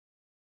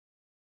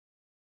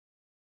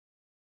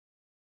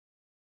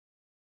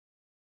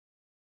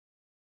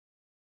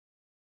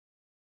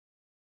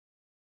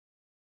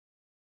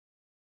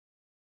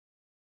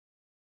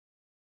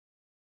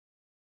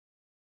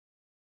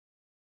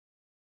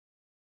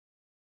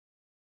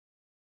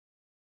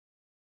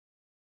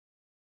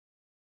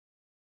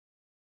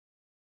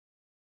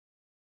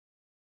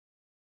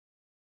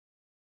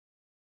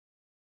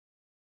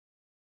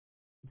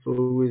It's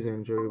always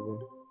enjoyable.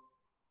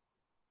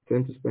 I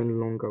tend to spend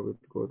longer with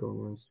God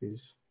on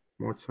Wednesdays,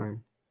 more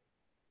time.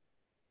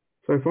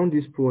 So I found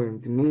this poem.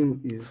 The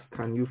name is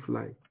Can You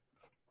Fly?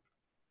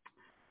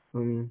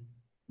 Um,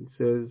 it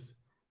says,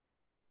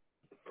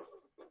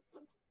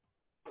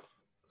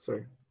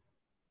 sorry,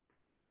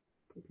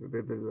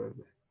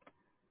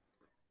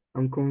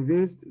 I'm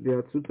convinced there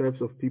are two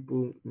types of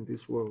people in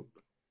this world: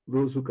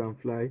 those who can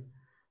fly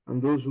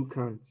and those who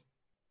can't.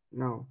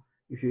 Now,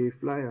 if you're a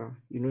flyer,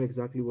 you know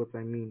exactly what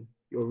I mean.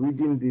 You're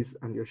reading this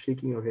and you're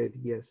shaking your head,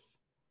 yes,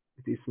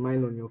 with a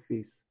smile on your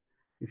face.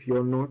 If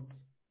you're not,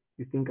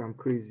 you think I'm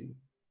crazy.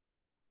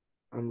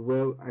 And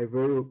well, I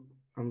very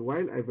and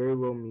while I very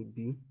well may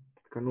be,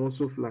 I can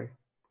also fly,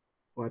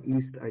 or at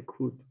least I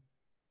could.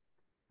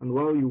 And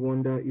while you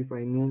wonder if I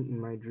mean in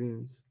my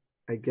dreams,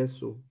 I guess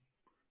so.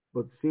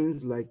 But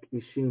seems like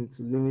a shame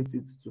to limit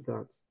it to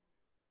that,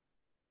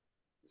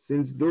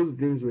 since those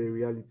dreams were a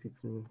reality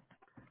to me.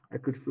 I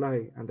could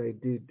fly, and I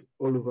did,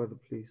 all over the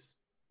place.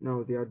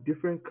 Now there are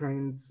different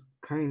kinds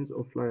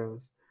of flyers.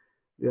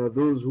 There are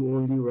those who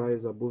only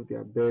rise above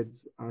their beds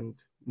and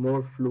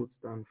more float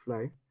than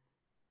fly.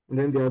 And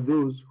then there are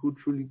those who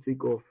truly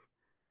take off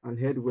and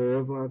head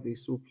wherever they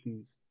so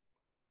please.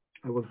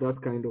 I was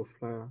that kind of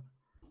flyer.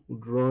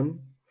 Would run,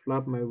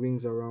 flap my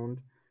wings around,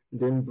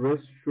 then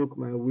breaststroke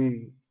my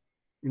way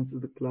into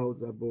the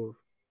clouds above.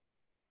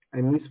 I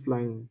miss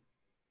flying.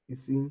 You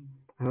see,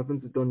 I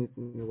haven't done it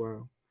in a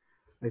while.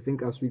 I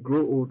think as we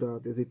grow older,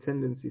 there's a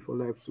tendency for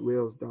life to weigh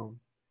us down,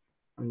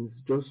 and it's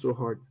just so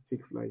hard to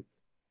take flight.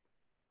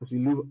 As we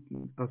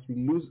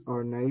lose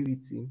our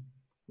naivety,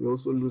 we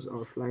also lose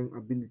our flying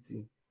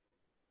ability.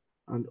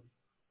 And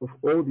of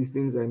all the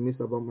things I miss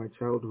about my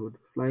childhood,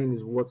 flying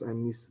is what I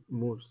miss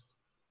most.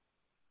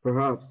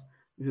 Perhaps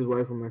this is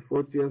why for my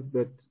 40th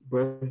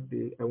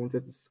birthday, I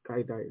wanted to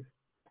skydive.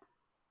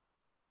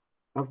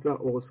 After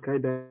all,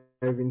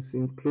 skydiving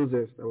seemed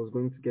closest I was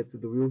going to get to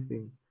the real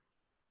thing.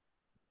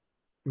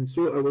 And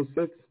so I was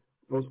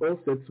all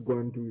set to go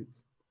and do it.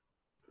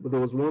 But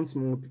there was one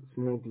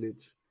small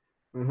glitch.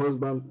 My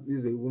husband, this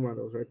is a woman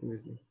that was writing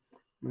this thing.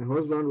 My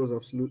husband was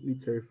absolutely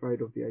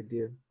terrified of the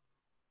idea.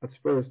 At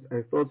first,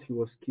 I thought he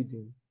was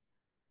kidding.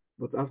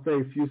 But after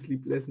a few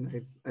sleepless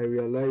nights, I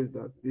realized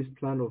that this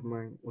plan of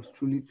mine was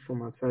truly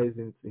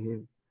traumatizing to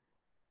him.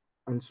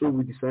 And so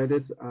we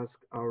decided to ask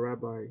our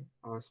rabbi,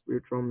 our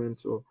spiritual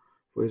mentor,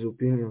 for his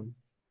opinion.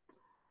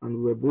 And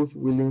we were both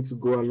willing to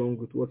go along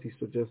with what he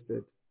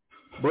suggested.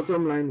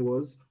 Bottom line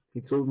was,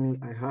 he told me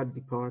I had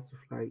the power to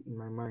fly in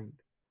my mind.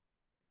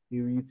 He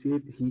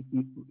reiterated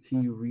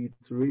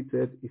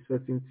a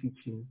certain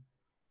teaching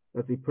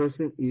that a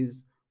person is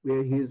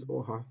where his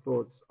or her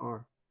thoughts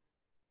are.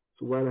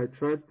 So while I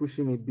tried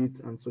pushing a bit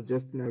and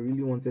suggesting I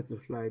really wanted to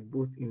fly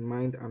both in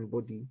mind and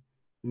body,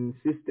 he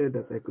insisted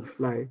that I could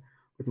fly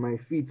with my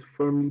feet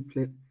firmly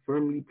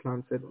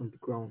planted on the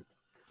ground.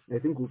 I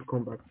think we'll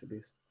come back to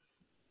this.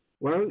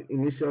 While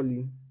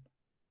initially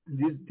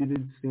this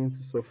didn't seem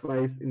to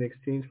suffice in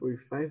exchange for a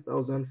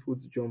 5,000 foot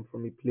jump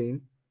from a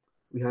plane,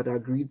 we had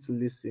agreed to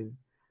listen,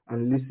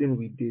 and listen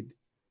we did.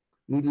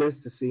 Needless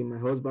to say, my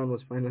husband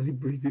was finally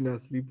breathing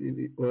and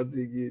sleeping once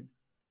again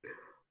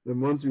the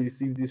month we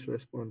received this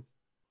response.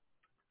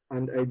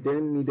 And I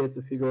then needed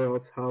to figure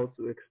out how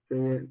to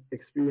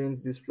experience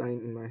this flying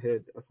in my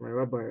head, as my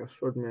rabbi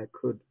assured me I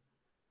could.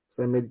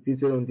 So I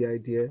meditated on the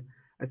idea.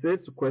 I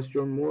started to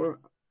question more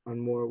and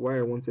more why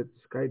I wanted to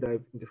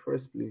skydive in the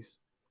first place.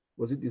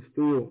 Was it the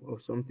thrill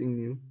of something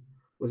new?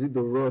 Was it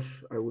the rush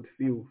I would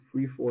feel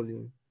free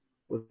falling?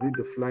 Was it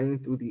the flying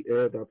through the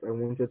air that I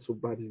wanted so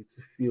badly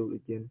to feel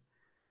again?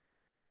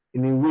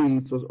 In a way,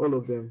 it was all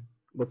of them,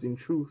 but in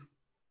truth,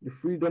 the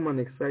freedom and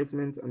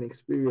excitement and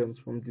experience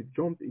from the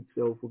jump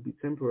itself would be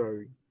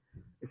temporary.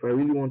 If I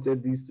really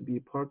wanted this to be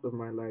a part of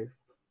my life,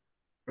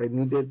 I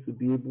needed to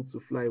be able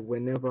to fly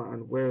whenever I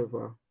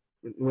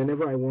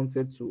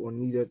wanted to or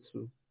needed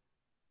to.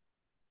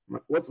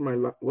 What my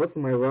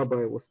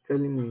rabbi was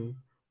telling me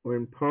or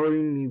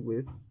empowering me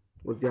with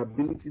was the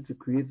ability to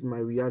create my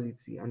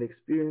reality and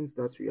experience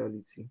that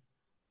reality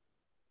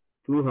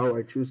through how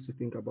I choose to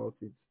think about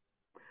it.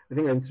 I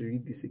think I need to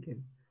read this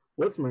again.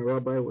 What my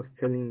rabbi was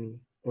telling me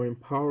or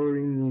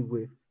empowering me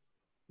with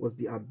was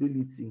the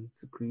ability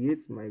to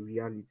create my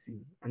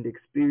reality and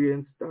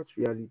experience that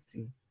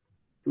reality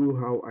through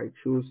how I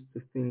chose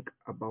to think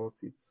about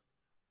it.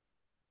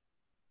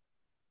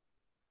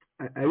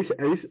 I wish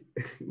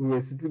we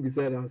were sitting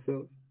beside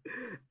ourselves,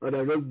 and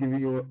I'm just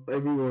giving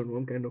everyone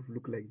one kind of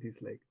look like this,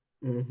 like,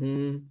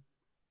 mm-hmm.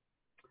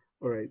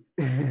 All right.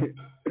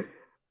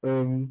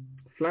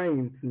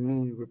 Flying to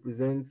me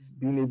represents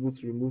being able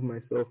to remove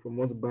myself from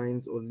what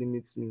binds or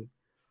limits me.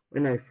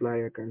 When I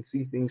fly, I can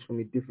see things from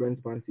a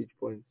different vantage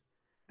point.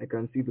 I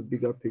can see the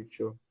bigger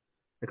picture.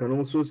 I can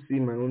also see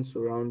my own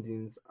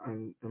surroundings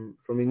and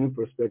from a new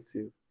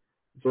perspective.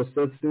 It was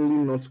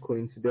certainly not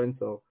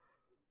coincidental.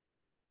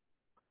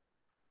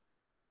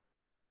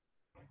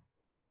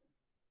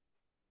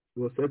 It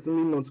was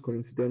certainly not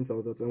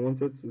coincidental that I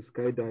wanted to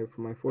skydive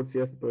for my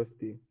 40th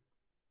birthday.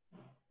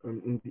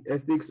 In the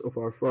ethics of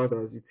our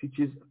fathers, it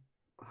teaches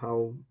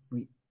how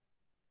we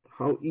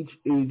how each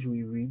age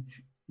we reach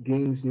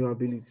gains new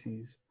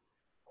abilities.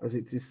 As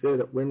it is said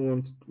that when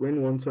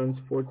one turns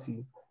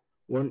 40,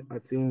 one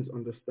attains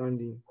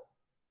understanding.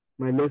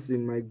 My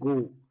lesson, my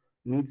goal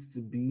needs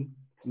to be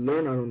to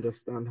learn and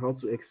understand how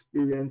to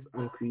experience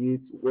and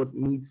create what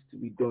needs to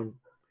be done.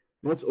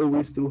 Not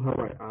always through how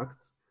I act,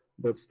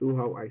 but through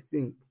how I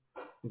think.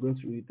 I'm going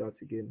to read that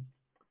again.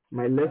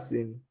 My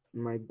lesson,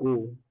 my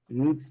goal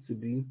needs to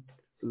be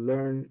to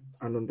learn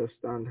and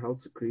understand how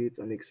to create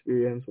and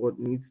experience what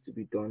needs to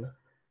be done,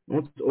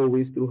 not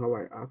always through how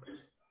I act,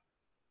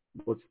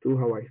 but through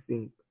how I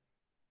think.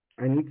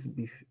 I need to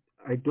be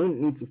I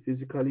don't need to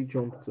physically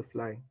jump to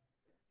fly.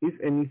 If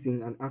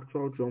anything, an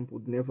actual jump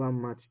would never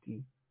match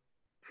the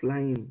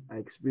flying I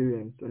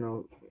experienced when I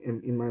was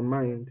in my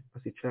mind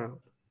as a child.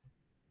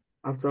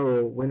 After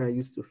all, when I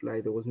used to fly,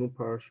 there was no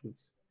parachute.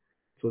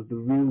 It was the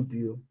real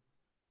deal.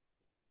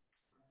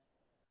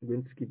 I'm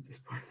going to skip this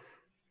part.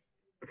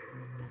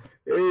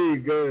 Hey,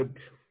 God,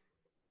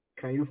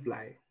 can you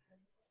fly?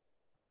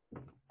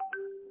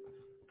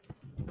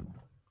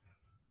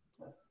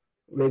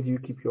 Where do you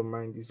keep your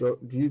mind? Do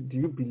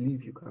you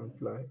believe you can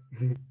fly?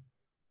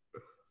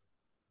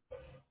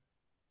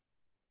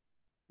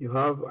 You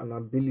have an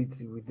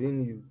ability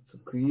within you to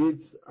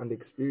create and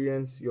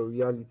experience your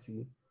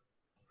reality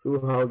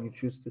through how you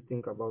choose to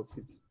think about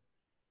it.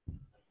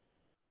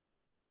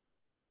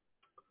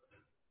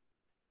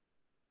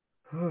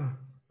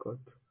 God,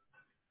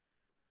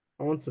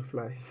 I want to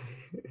fly.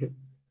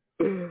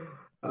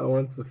 I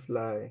want to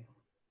fly.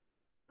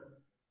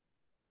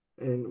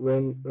 And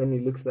when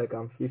it looks like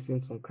I'm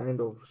facing some kind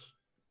of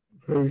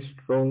very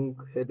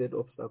strong-headed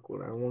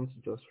obstacle, I want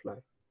to just fly.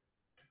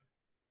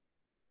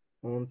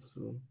 I want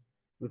to,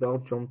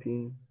 without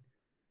jumping,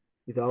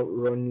 without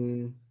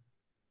running,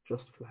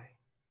 just fly.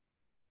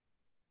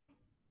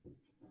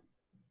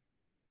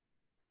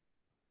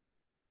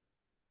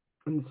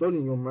 And it's all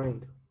in your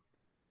mind.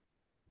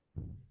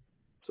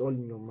 It's all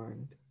in your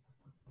mind.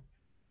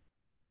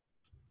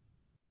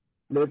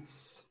 Let's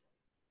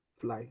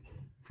fly.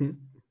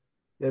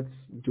 Let's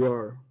do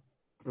our.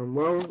 And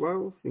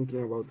while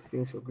thinking about the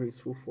things you're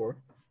grateful for,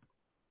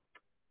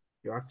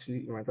 you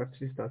might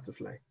actually start to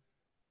fly.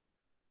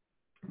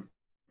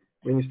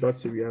 When you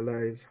start to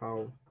realize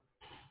how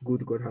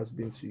good God has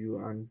been to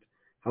you and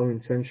how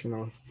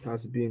intentional it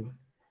has been.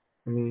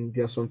 I mean,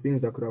 there are some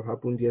things that could have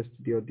happened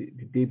yesterday or the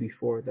day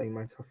before that you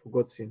might have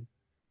forgotten.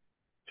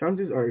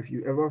 Chances are, if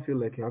you ever feel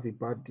like you have a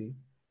bad day,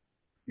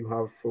 you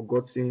have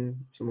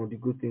forgotten some of the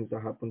good things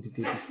that happened the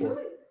day before.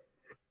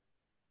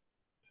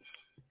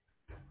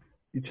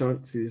 The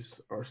chances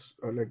are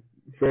like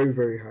very,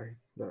 very high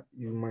that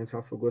you might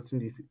have forgotten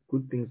the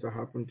good things that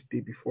happened the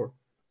day before.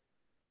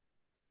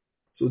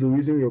 So the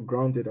reason you're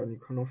grounded and you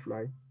cannot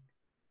fly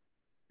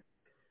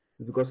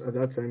is because at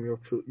that time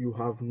you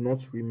have not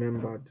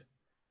remembered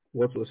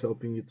what was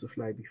helping you to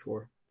fly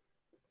before.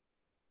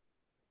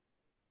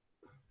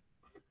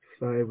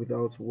 Fly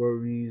without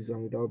worries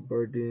and without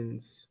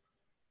burdens.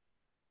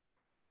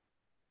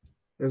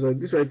 That's why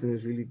this writing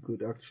is really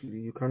good actually.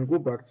 You can go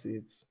back to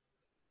it.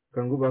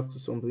 You can go back to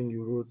something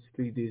you wrote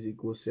 3 days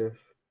ago, Seth,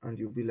 and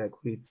you'll be like,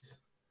 wait,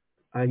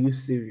 are you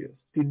serious?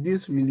 Did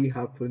this really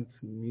happen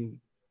to me?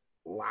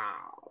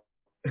 Wow.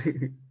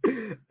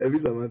 Every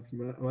time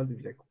I'm to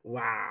be like,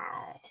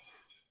 wow.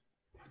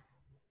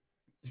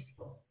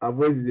 Her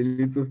voice is a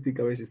little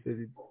thicker when she says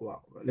it.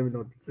 Wow. Let me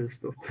not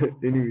stop.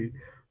 Anyway,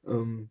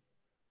 um,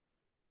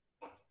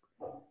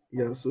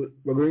 yeah, so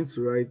we're going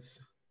to write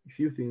a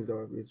few things that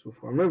we're grateful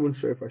for. I'm not even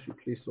sure if I should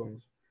play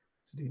songs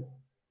today.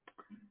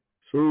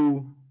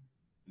 So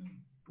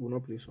we'll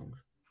not play songs.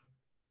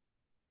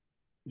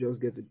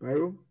 Just get the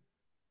biro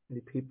and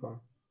the paper.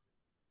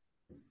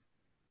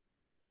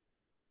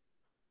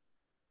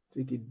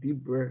 Take a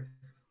deep breath.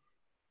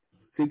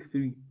 Take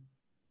 3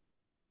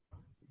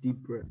 deep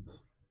breaths.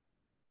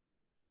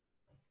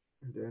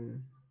 And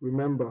then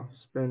remember,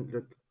 spend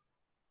like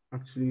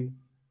actually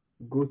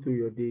go through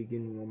your day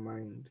again in your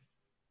mind.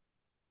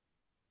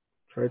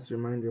 Try to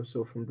remind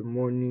yourself from the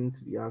morning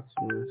to the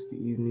afternoon to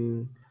the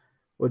evening.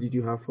 What did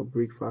you have for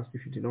breakfast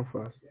if you did not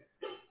fast?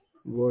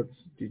 What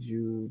did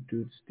you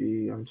do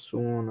today? And so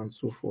on and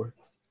so forth.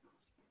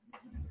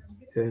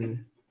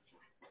 Then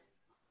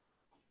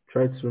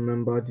try to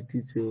remember the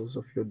details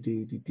of your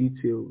day, the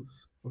details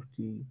of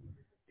the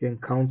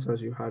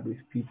encounters you had with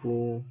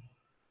people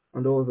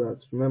and all that.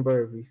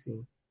 Remember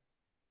everything.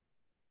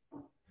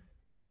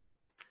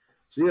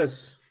 So yes,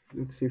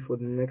 let's say for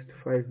the next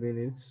 5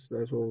 minutes,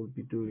 that's what we'll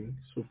be doing.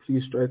 So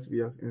please try to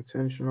be as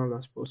intentional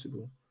as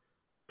possible.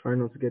 Try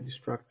not to get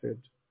distracted.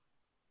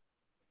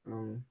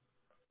 Um,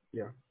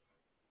 yeah.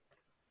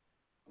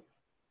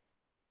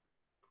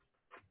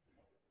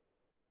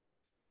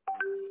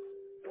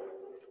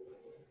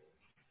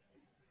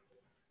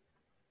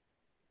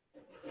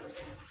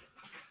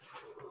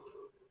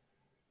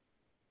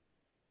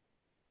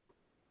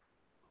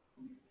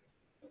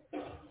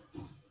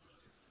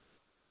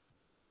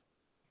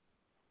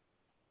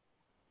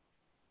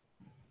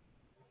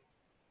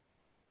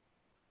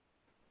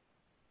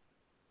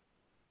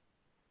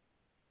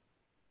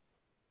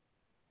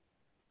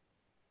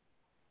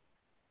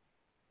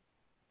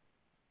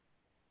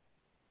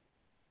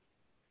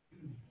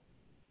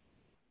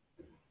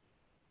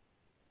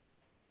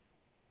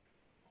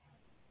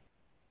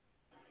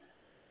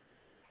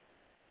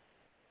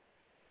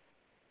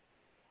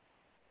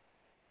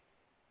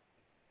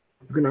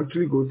 You can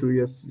actually go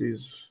through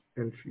yesterday's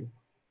entry.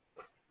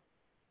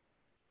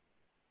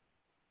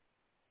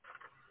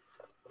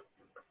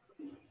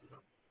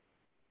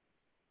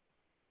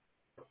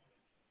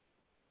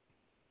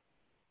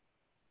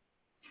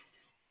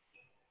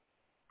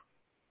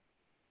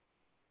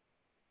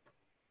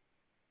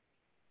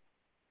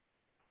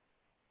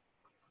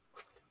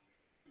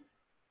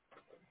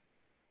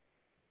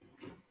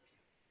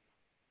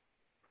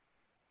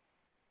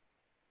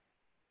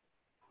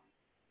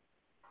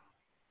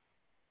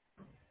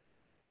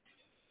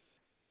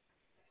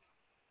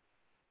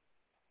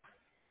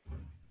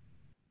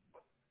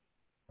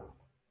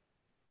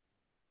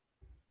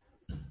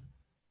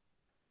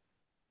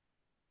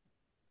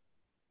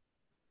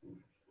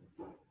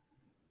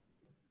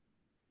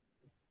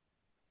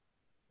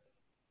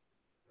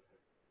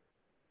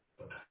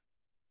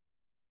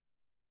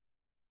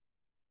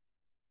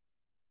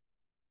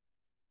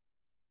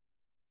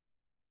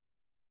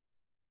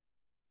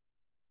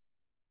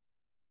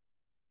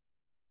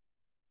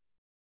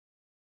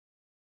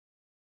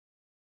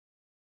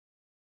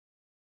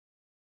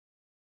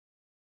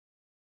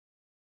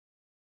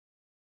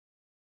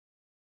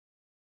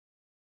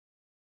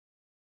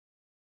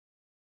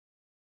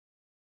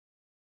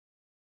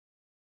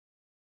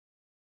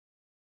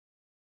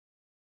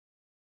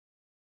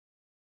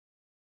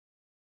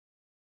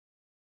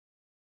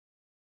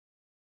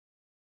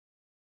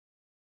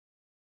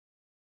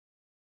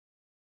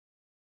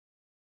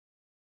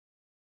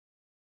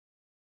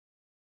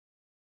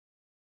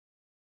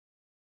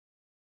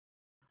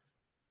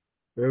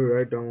 Where we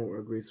write down what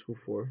we're grateful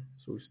for.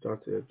 So we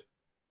started.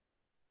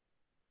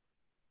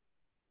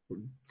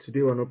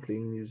 Today we're not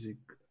playing music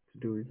to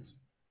do it.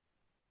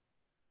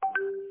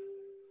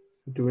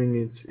 Doing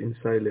it in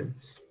silence.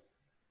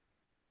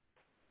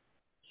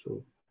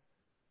 So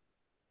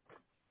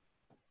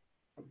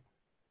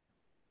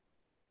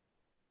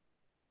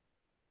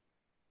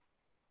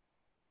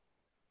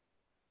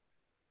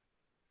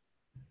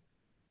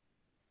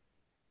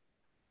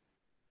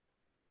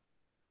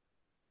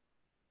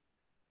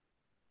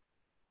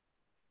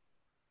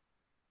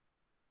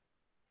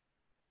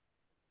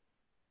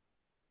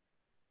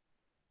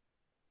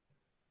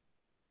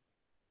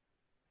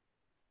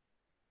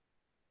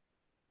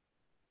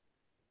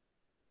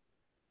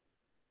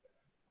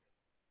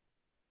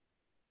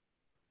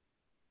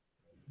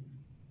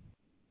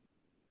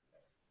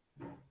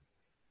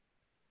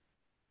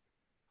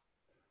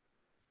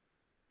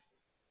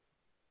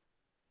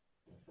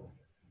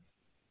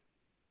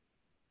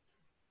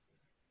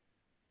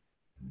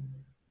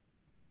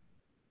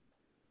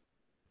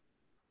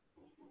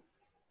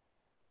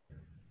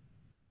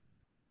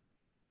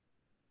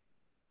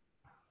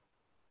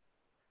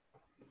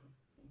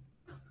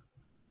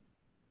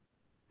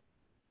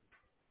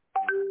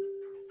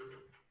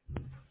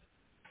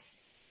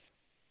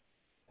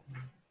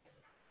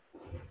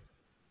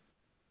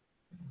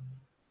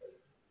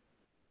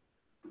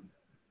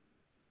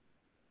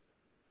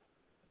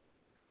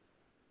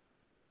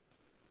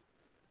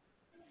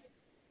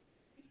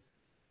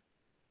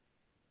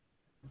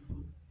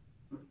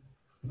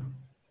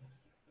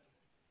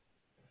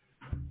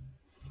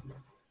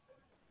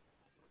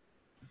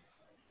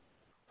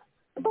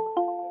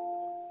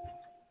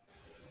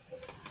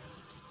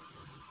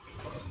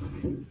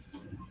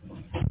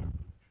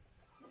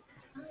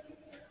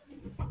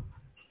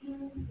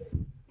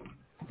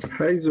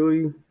hi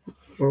Zoe,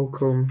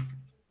 welcome.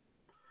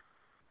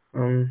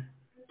 Um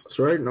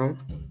so right now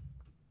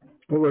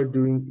what we're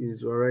doing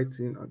is we're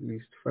writing at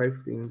least 5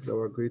 things that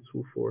we're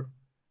grateful for.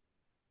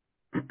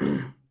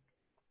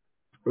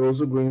 We're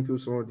also going through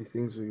some of the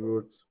things we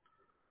wrote,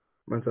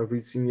 might have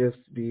written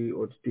yesterday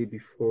or the day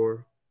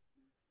before,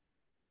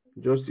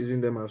 just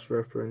using them as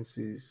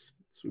references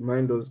to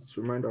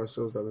remind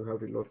ourselves that we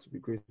have a lot to be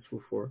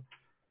grateful for.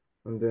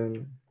 And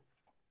then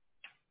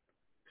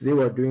today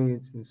we're doing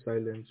it in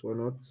silence. We're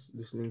not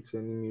listening to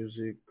any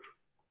music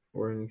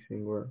or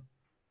anything. We're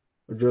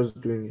just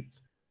doing it.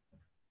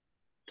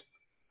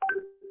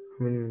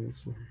 How many minutes?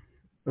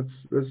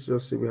 Let's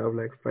just say we have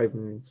like 5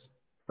 minutes.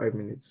 5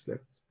 minutes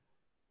left.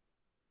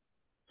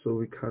 So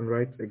we can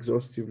write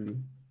exhaustively.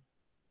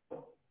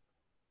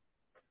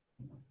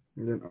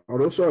 And then I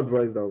would also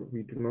advise that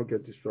we do not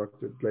get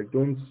distracted. Like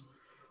don't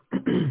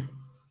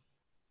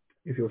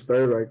if you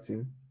started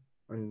writing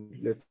and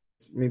let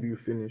maybe you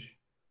finish,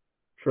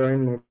 try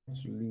not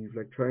to leave.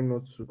 Like try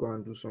not to go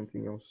and do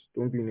something else.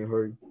 Don't be in a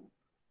hurry.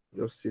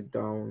 Just sit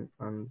down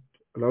and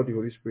allow the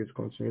Holy Spirit to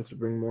continue to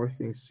bring more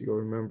things to your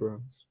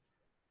remembrance.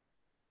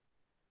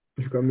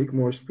 If you can make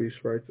more space,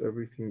 write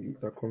everything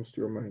that comes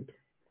to your mind.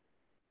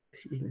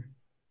 Excuse me.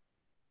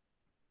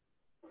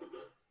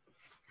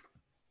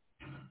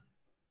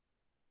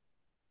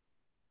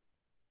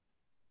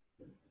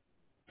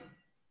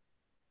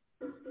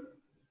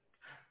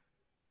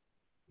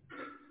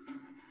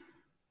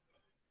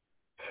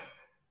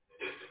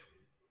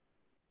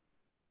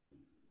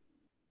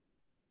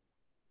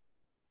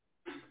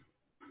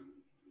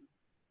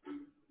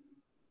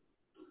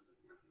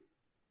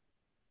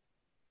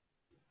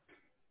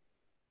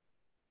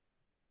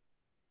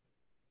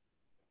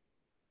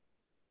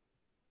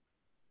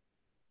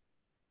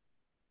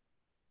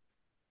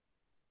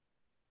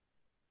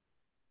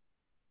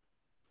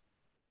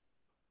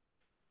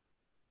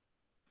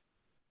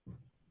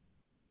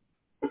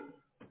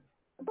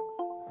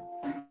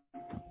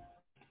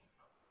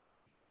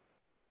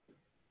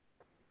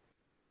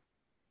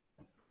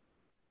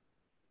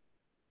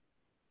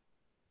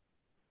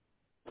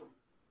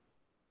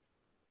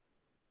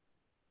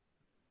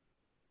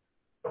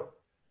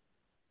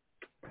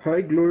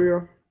 Hi,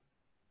 Gloria.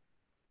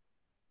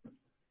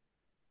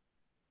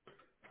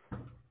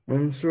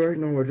 So right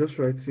now we're just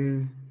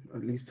writing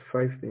at least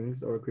five things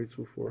that we're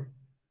grateful for,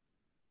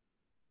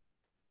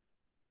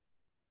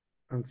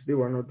 and today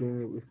we're not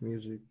doing it with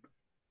music.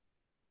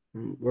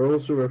 We're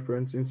also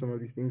referencing some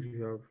of the things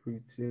we have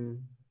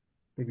written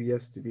maybe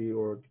yesterday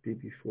or the day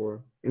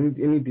before.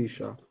 Any day,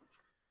 sha.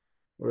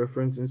 We're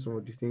referencing some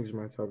of the things we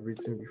might have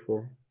written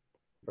before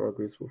that we're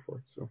grateful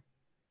for. So,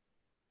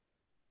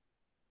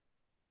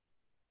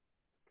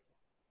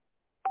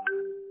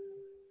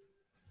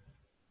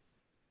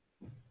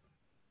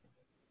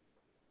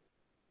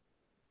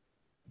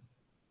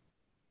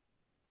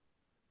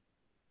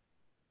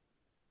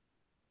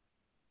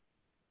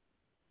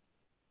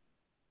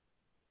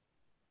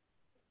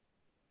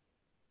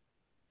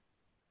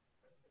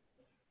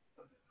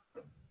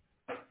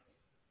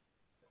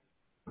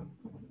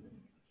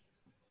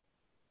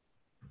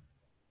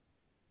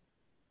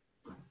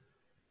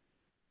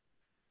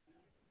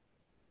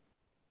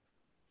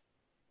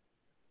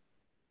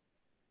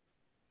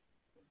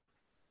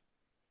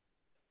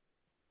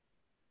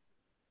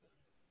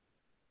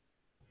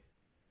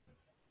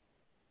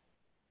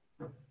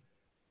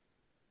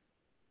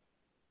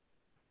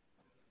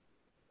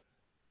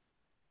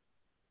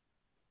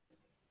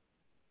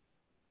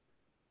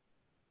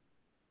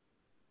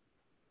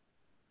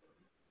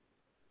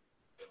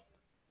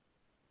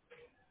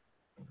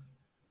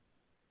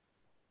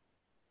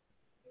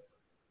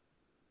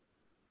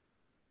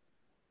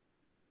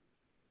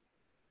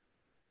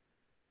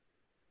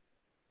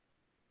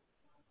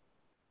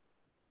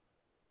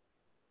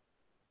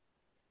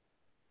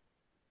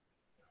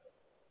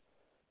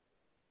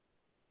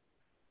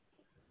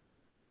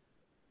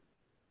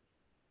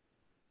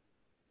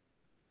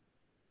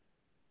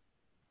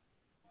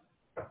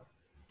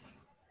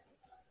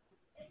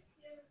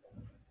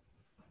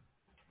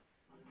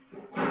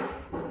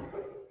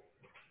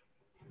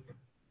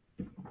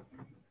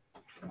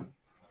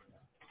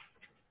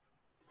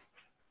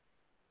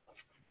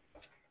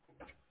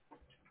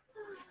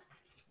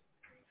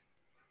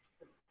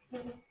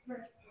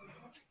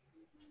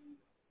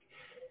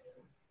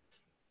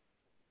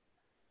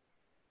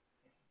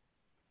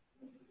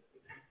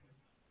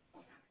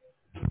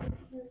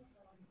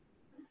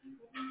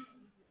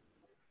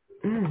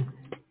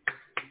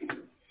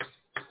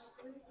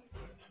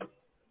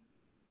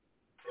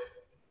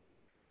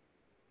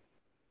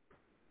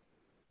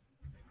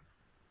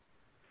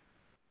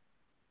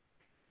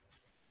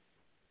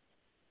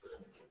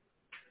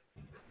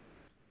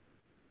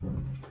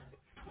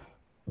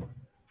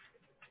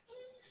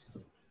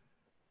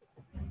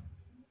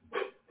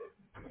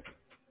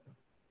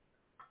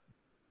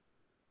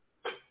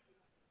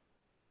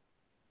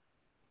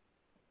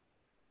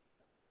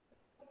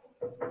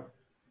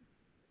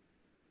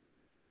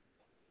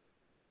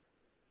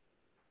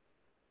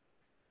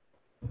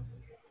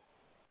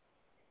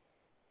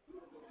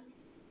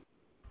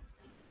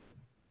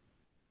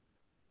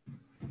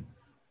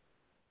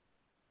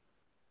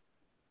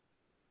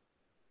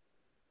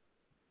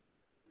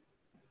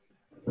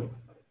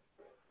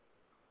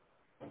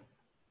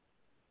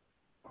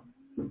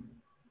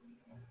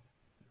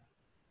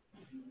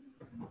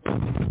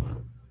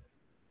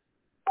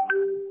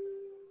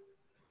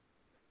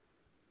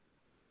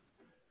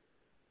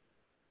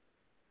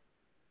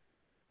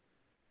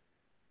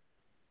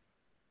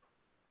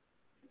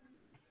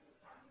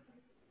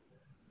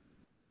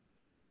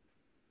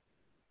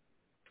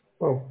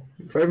 oh,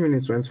 5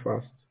 minutes went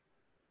fast.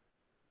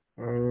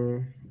 I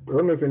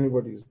don't know if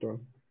anybody is done.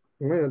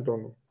 I'm not yet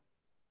done,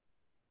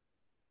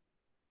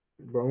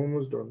 but I'm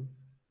almost done.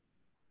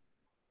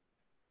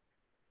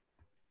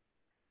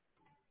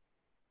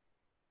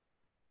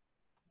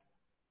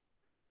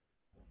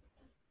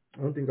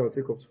 I don't think I'll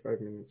take up to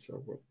 5 minutes, sha,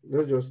 but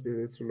let's just stay a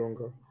little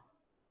longer,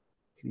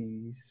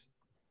 please.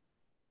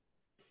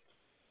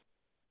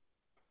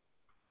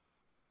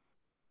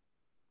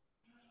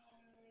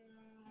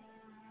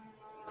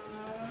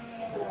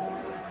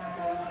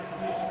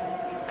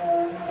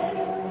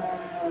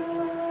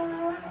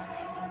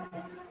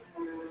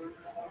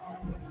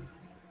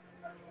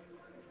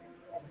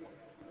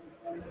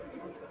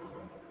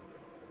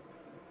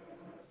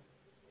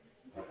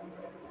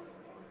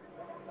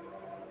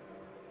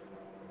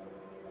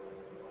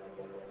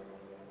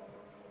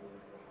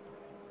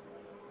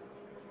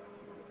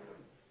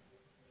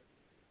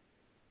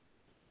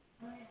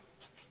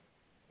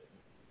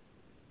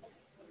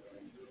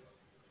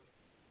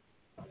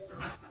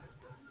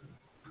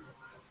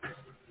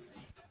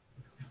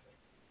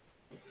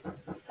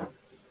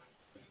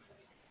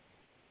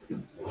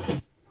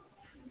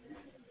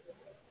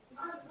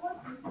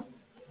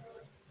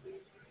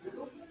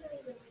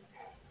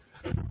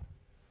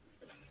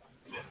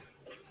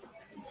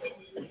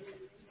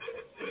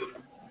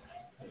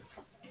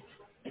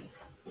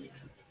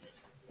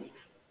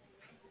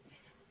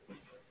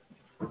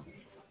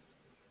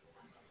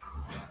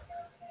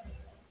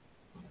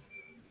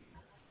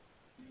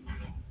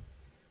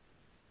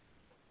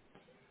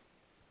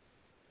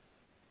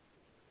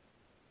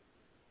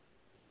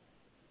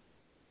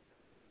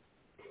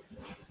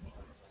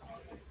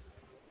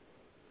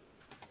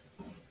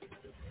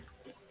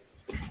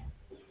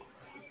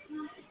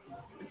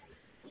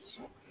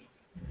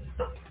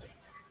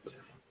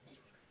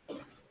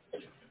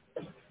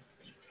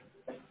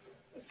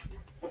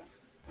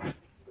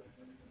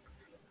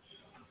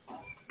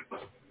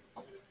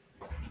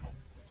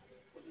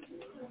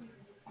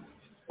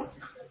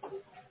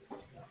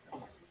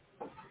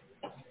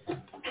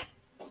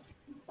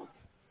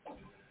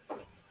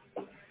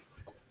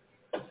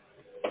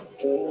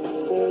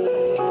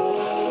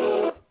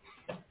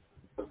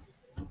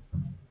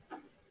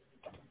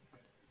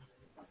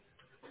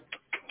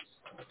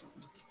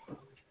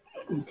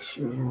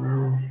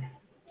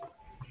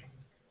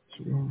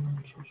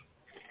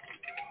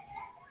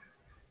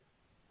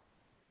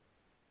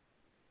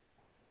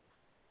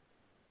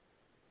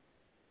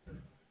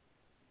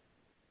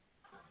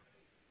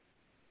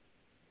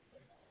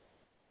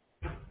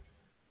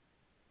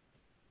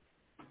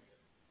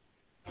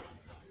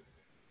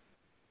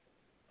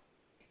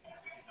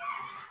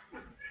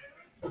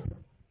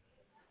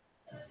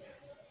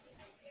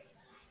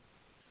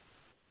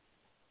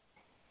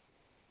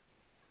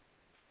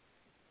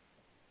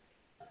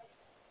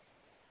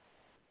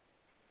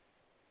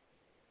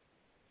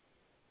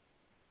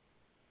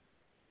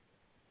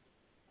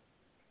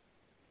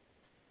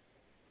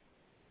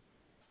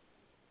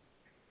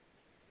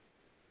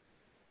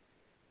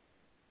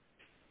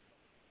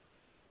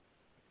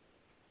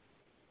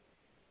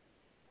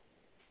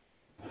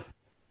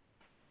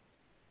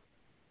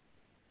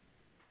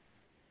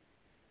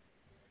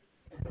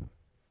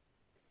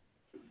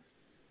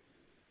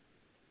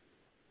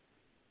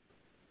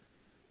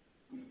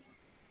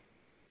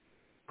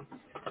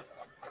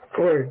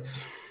 Alright.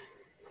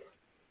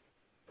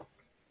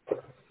 If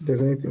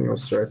there's anything else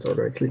to write, I'll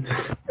write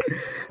later.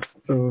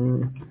 I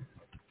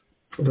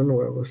don't know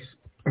where I was.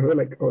 I feel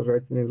like I was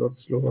writing a lot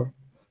slower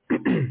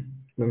than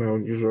I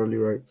would usually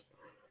write.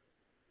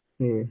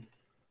 Anyway,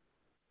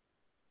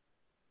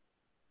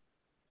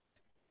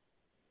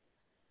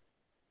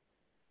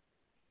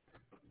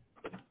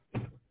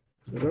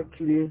 there's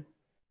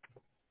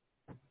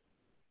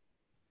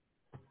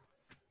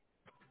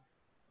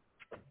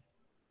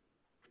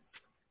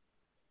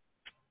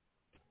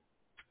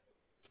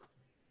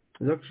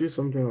actually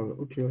something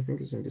okay, I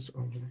think it's in this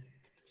album.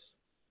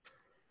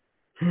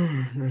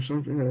 There's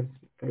something that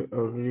I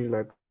would really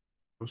like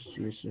us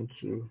to listen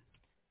to.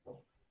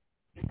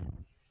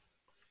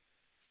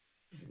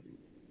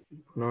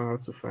 Know how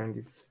to find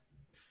it.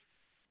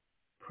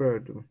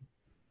 Prado.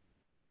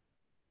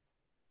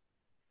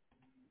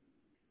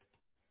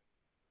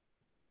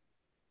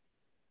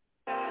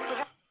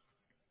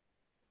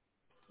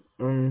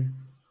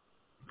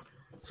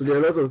 So there are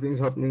a lot of things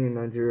happening in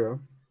Nigeria,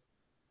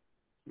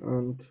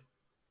 and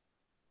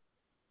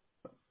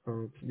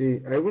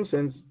today I even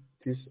sent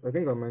this. I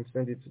think I might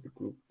send it to the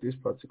group. This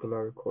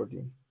particular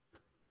recording.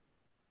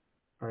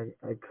 I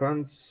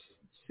can't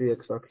say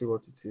exactly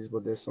what it is,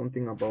 but there's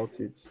something about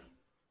it.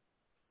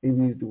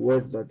 Maybe the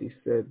words that they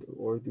said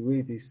or the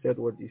way they said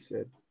what they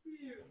said.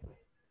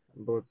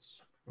 But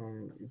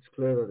it's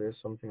clear that there's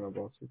something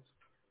about it.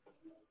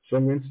 So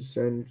I'm going to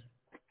send.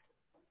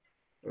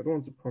 I don't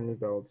want to promise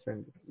that I'll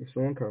send it. If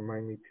someone can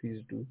remind me,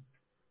 please do.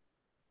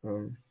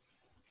 Um,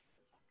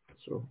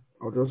 so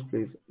I'll just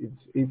play it.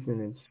 It's 8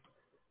 minutes.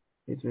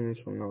 8 minutes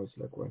from now, it's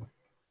like when.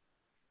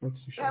 Let's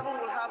see. Heaven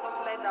will have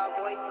us lend our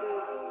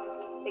voices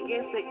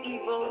against the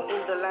evil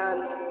in the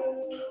land.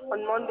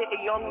 On Monday, a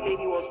young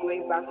lady was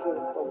going back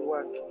home from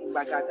work in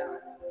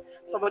Bagada.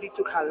 Somebody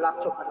took her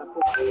laptop and her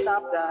phone,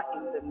 stabbed her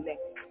in the neck,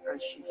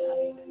 and she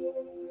died.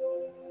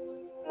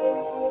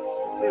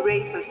 We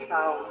raise a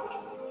sound,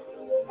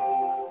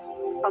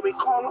 and we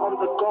call on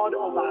the God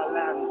of our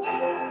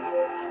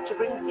land to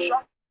bring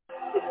justice,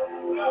 to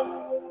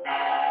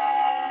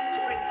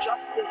bring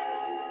justice,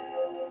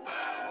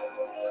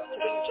 to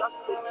bring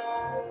justice.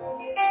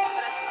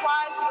 And it's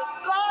cry to the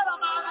God of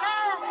our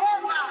land,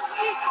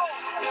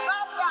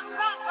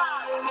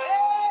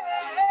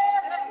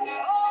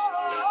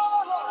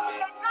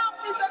 enough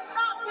is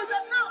enough, is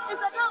enough, is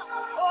enough.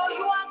 Oh,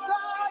 you are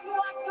God, you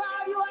are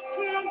God, you are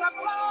King of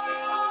God.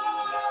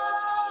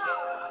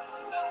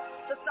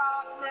 The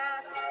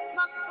darkness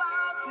must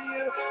bow to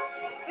you.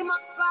 It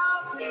must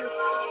bow to you.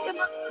 It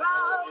must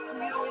bow to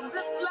you in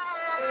this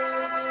land.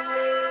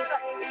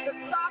 The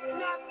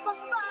darkness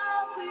must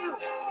bow to you.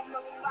 It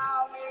must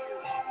bow to you.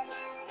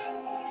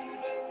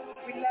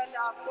 We lend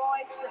our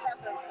voice to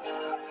heaven.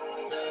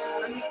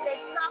 And we say,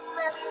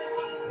 darkness,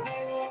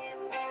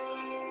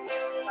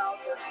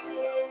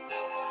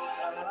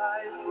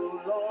 arise, O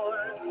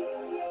Lord.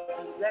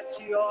 Let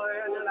your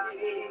light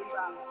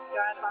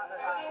shine.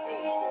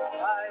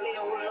 Arise,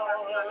 O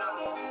Lord,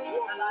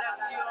 and let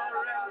your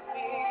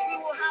enemies we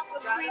will have the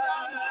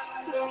freedom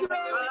to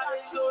pray with our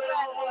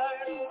children,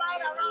 to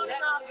ride around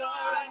in our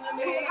cars.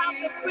 We will have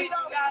the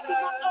freedom to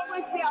not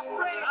always be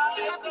afraid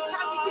every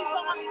time we see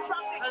someone in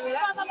traffic.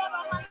 Father, Lord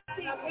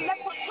Almighty, let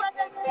your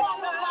presence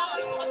fall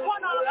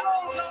upon our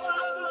roads.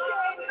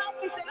 Say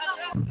enough is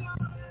enough.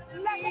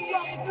 Let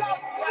your blood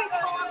speak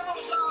for us,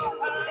 O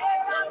Lord.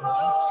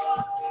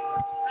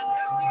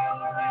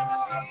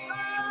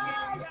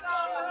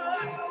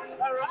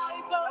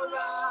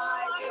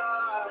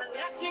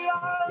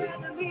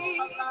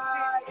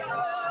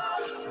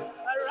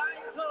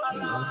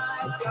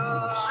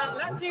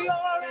 let your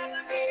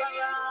enemy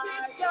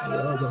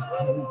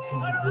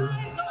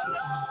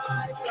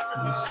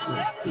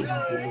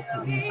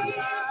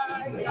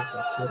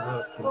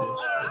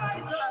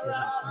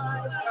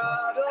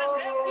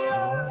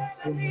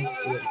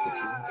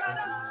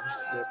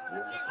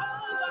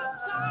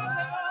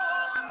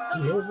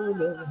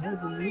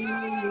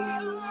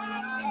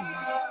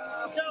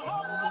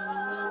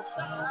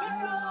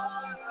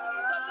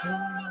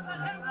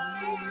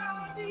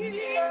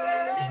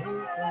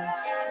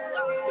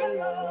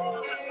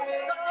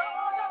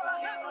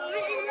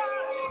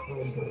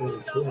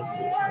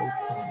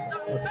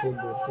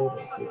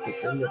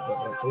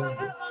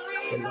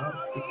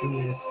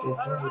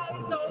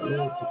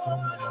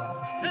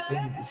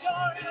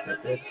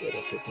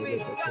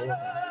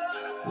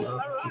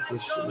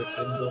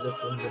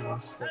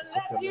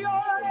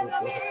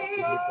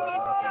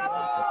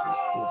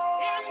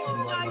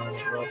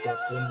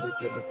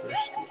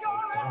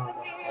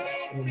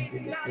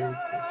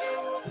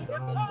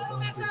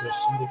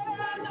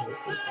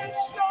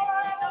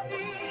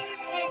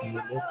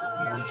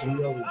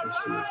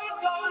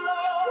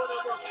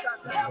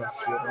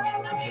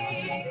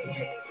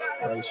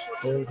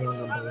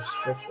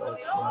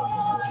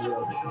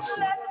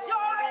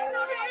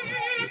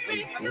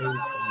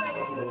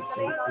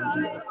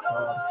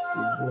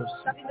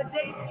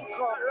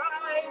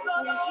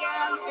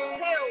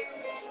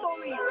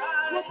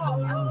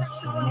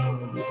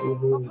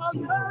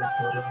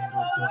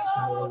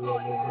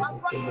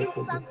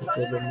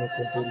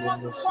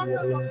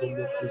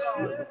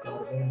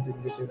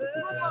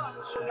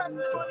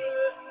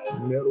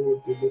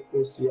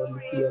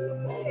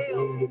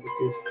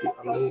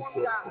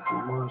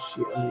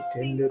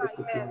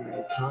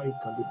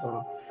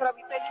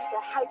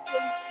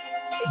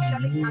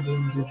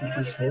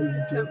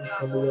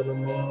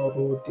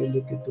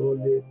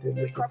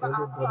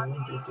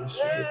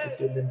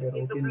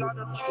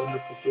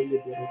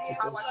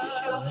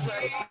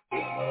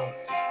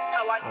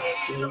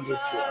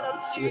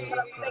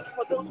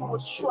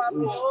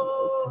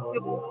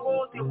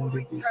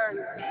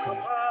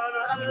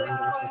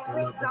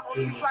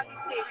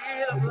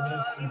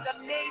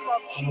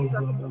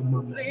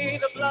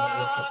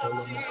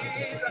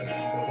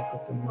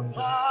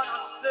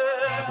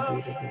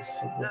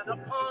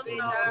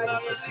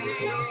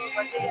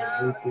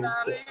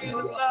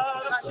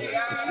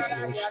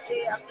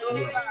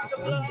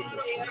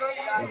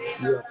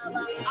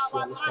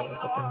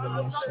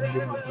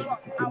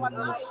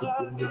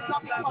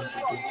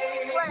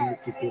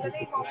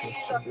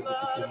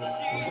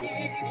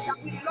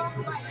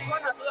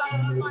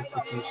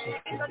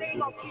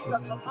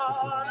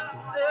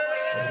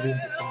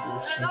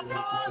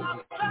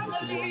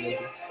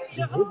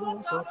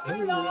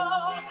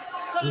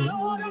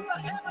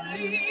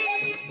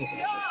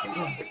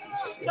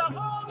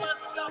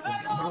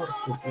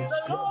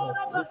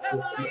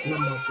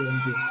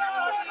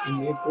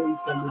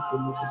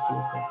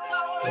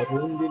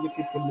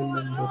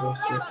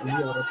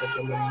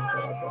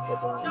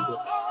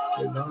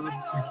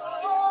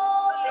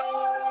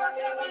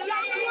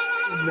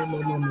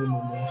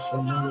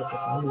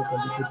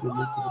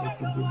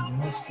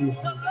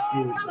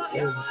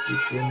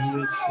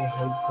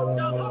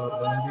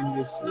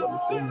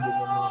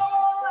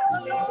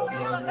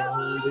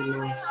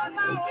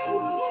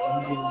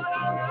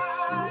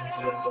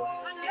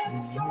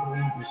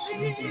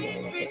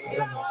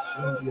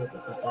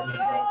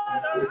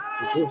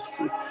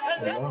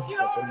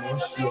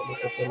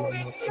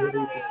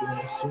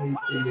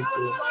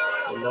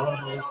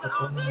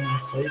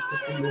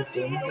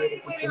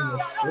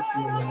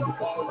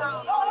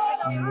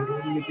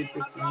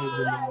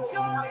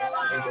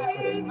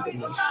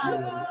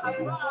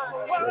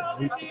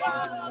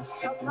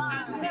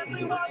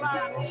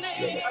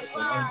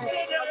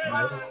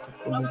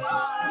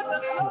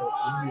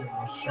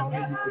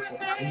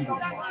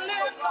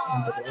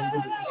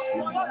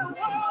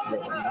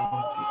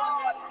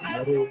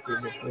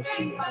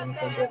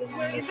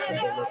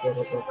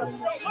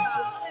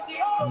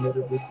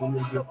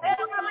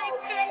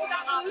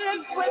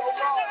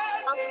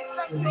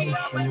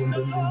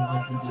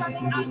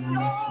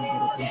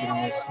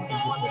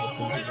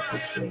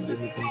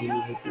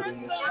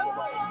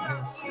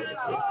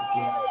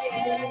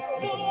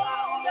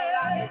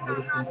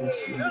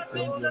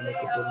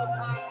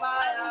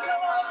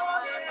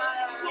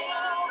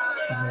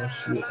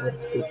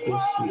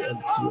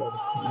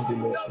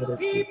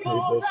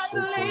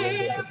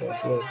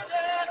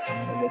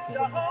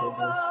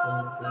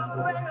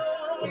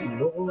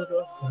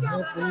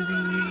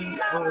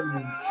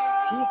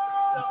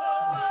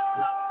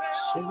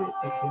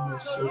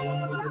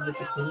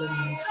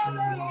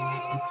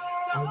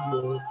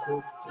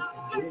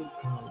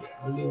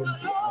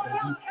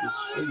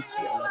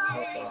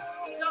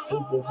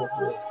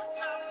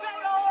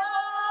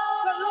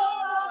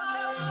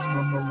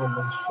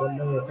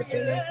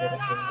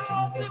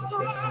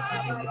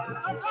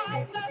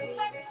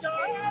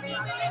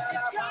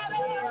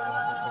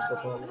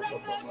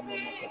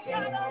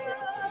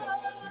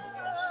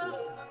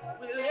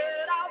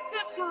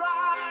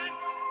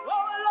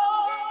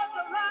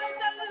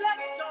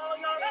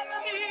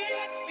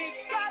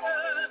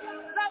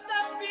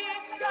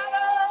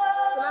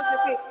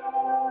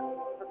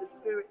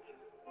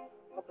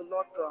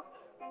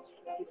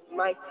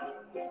mighty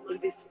in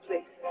this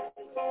place.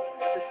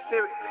 The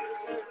Spirit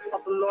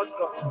of the Lord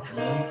God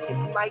is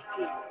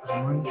mighty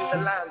in the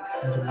land.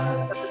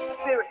 That the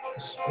Spirit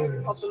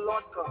of the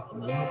Lord God is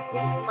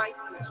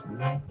mighty.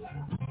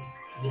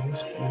 The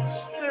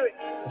Spirit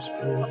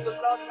of the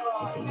Lord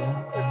God is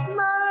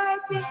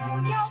mighty.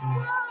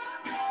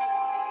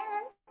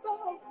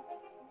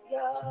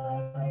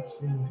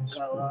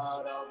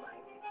 God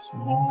Almighty,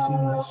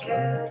 who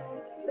can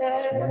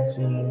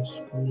stand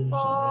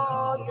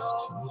for your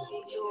glory?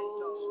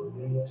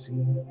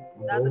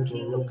 That the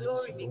King of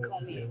glory may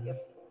come here.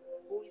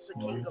 Who is the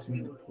King of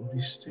glory?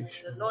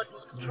 The Lord is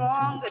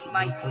strong and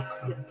mighty.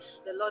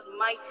 The Lord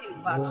mighty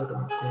in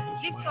battle.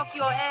 Lift up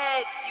your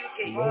heads, you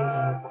gates.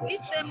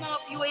 Lift them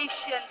up, you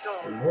ancient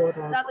doors.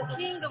 That the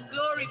King of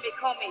glory may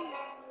come in.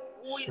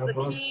 Who is the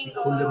King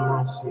of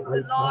glory?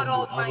 The Lord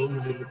Almighty.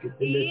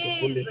 He is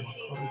the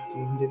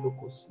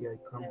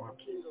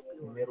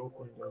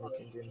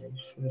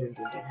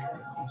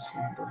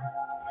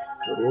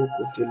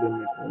King.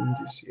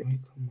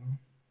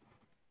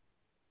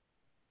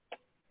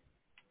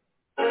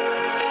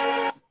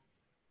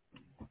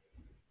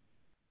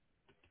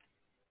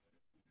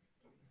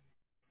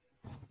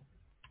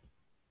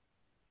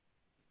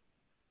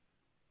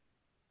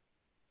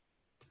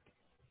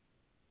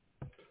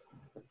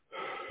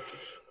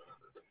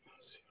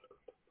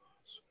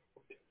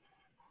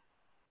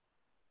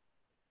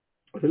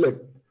 I feel like,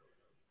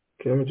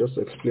 okay, let me just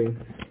explain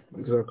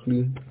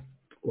exactly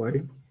why.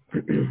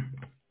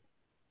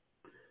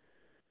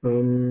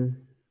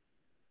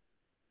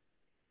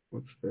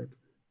 What's that?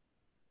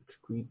 It's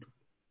greed.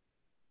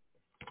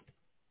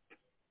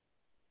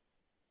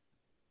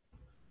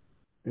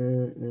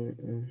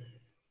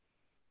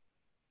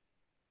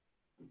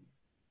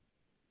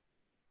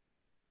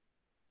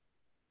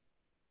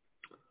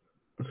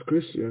 As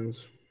Christians,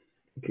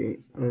 okay,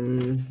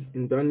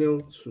 in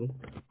Daniel 2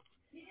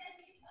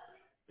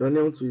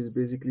 is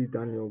basically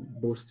Daniel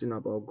boasting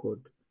about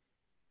God.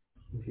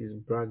 He's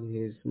bragging,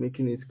 he's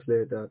making it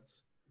clear that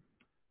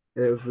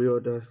every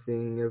other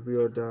thing that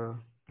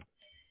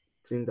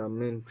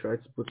men try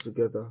to put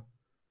together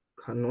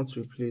cannot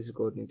replace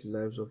God in the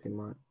lives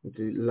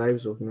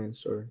of men.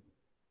 Sorry.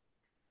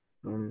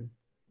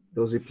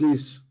 There was a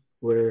place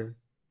where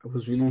I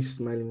was really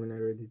smiling when I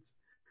read it. It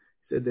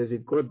said there's a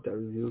God that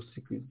reveals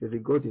secrets. There's a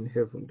God in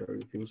heaven that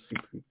reveals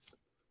secrets.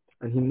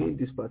 And he made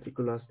this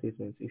particular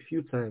statement a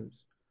few times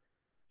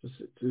just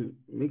to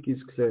make it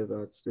clear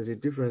that there's a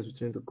difference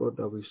between the God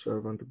that we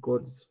serve and the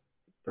gods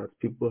that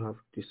people have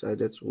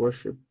decided to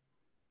worship.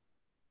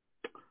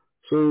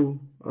 So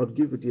I'll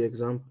give you the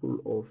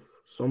example of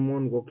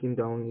someone walking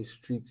down a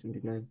street in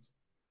the night,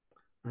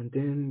 and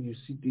then you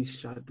see this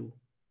shadow,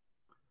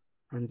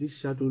 and this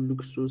shadow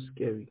looks so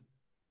scary.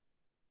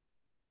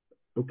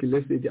 Okay,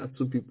 let's say there are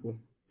two people.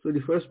 So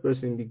the first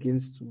person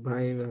begins to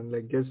whine and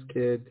like get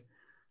scared,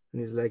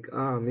 and he's like,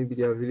 maybe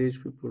they are village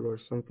people or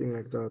something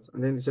like that.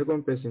 And then the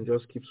second person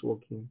just keeps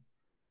walking,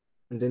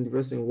 and then the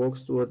person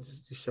walks towards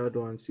the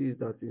shadow and sees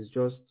that it's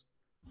just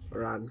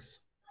rags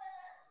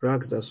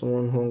that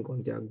someone hung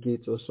on their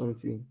gate or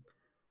something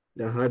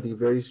that had a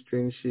very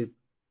strange shape.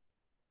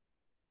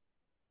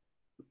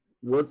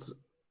 What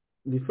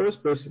the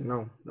first person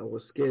now that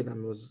was scared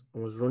and was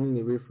running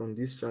away from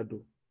this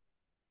shadow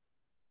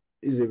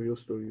is a real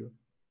story.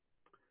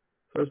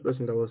 First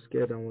person that was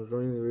scared and was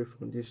running away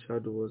from this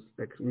shadow was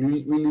like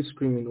really, really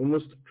screaming,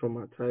 almost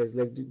traumatized,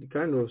 like the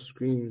kind of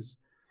screams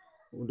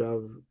would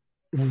have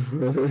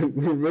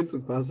been meant to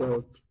pass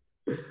out.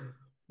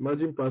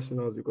 Imagine passing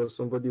out because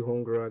somebody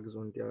hung rags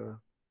on their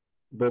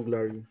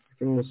burglary. I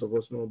think most of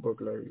us know what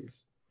burglary is.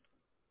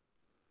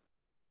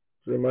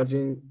 So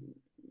imagine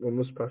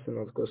almost passing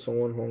out because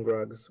someone hung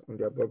rags on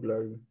their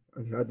burglary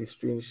and he had this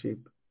strange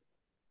shape.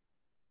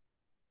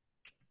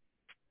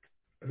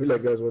 I feel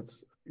like that's what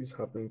is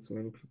happening to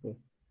many people.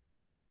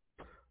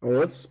 And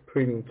what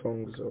praying in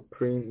tongues or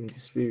praying in the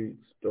spirit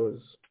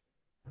does,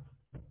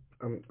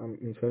 I'm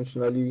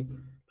intentionally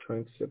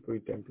trying to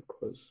separate them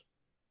because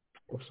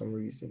of some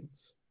reasons.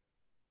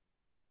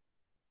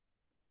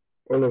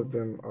 All of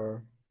them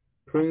are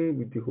praying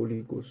with the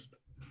Holy Ghost,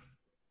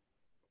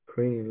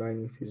 praying in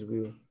line with His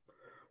will.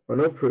 We're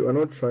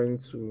not trying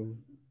to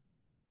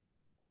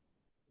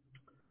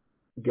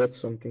get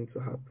something to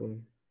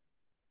happen.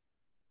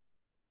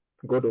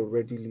 God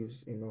already lives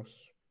in us.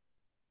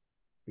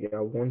 We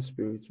are one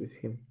spirit with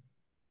Him.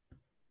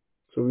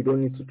 So we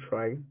don't need to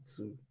try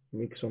to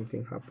make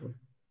something happen.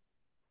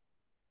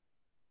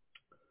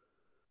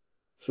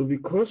 So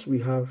because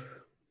we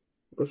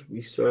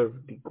serve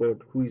the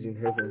God who is in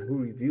heaven, who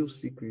reveals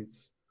secrets,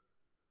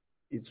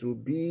 it will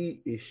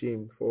be a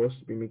shame for us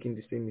to be making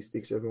the same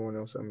mistakes everyone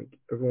else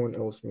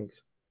makes.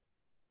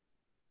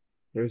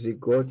 There is a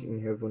God in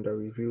heaven that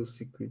reveals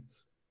secrets.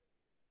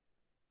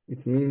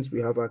 It means we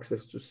have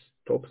access to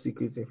top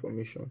secret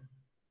information.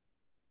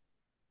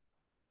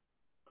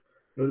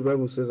 You know, the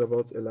Bible says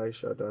about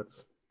Elisha that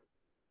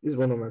this is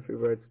one of my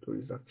favorite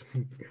stories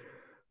actually.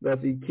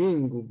 That a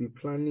king will be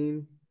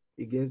planning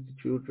against the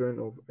children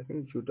of, I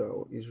think, Judah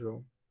or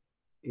Israel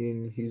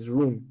in his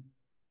room.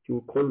 He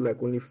will call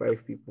like only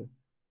 5 people.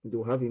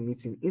 They'll have a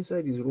meeting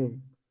inside his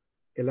room.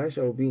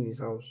 Elisha will be in his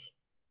house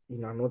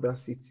in another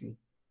city.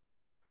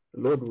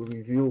 The Lord will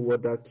reveal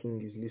what that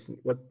king is listening,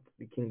 what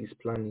the king is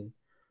planning,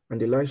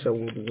 and Elisha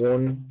would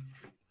warn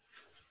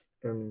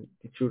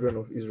the children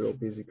of Israel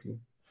basically.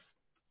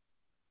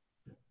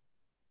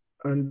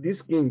 And this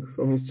king,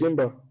 from his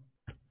chamber,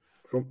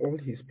 from all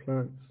his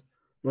plans,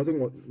 nothing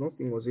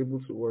was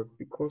able to work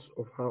because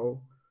of how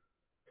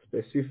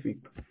specific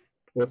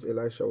what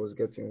Elisha was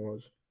getting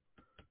was.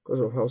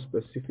 Because of how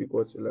specific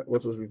what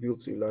was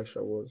revealed to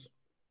Elisha was.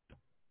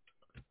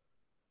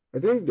 I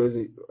think there's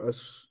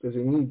a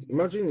need.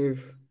 Imagine if,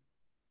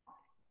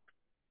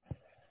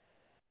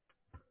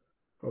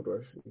 how do I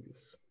say this?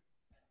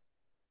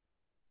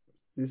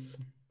 This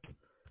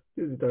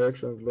is the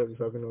direction the Lord is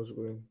having us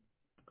going.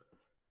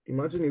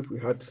 Imagine if we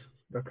had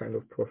that kind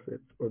of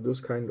prophet or those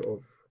kind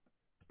of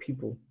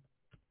people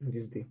in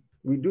this day.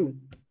 We do.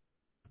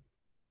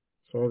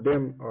 Some of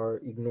them are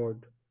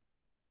ignored.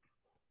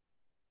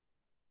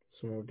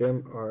 Some of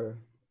them are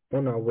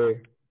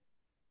unaware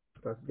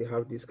that they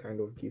have this kind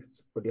of gift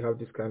or they have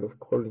this kind of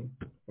calling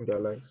in their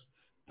lives.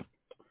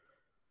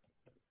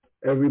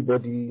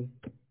 Everybody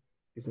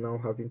is now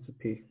having to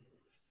pay.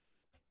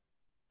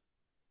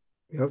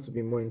 We have to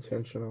be more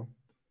intentional.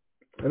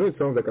 I know it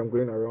sounds like I'm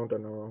going around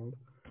and around,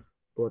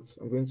 but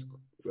I'm going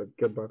to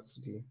get back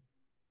to the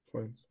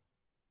point.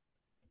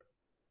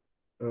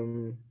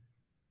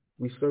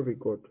 We serve a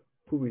God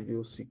who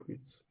reveals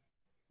secrets.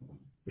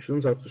 We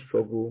shouldn't have to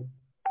struggle.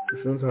 We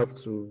shouldn't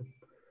have to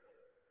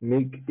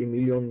make a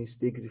million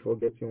mistakes before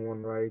getting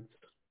one right.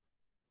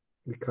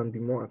 We can be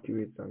more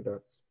accurate than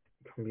that.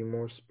 We can be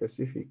more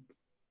specific.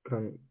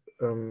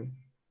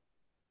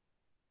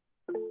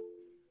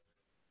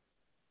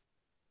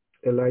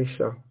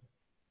 Elisha.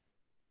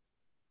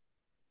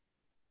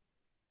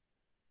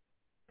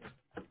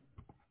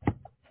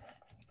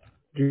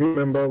 Do you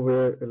remember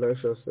where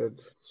Elisha said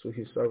to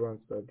his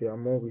servants that they are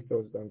more with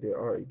us than they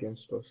are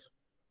against us?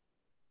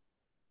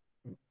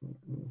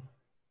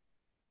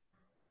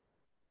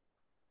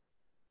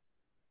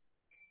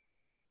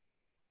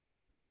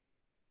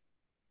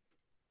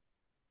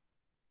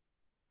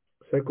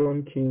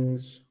 Second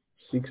Kings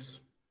 6.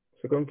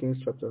 Second Kings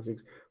chapter 6.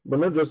 But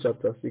not just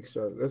chapter 6.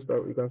 Let's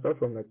start. We can start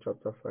from like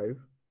chapter 5.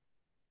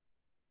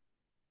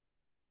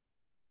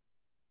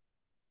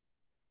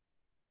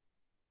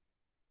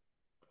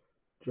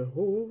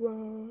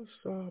 Jehovah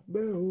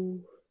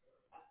Sabaoth,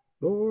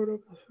 Lord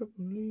of the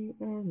heavenly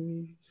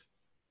armies.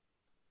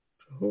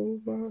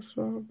 Jehovah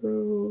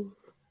Sabaoth.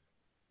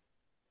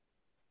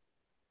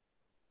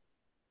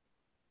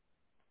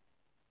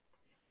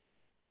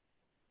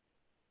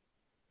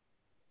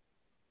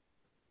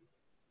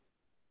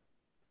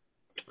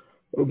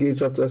 Okay,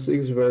 chapter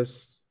 6, verse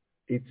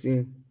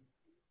 18.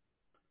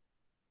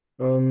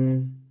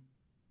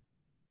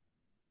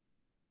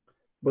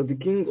 But the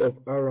king of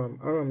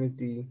Aram is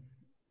the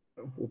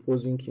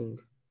opposing king.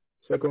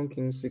 Second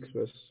Kings 6,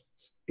 verse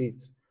 8.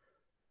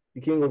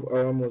 The king of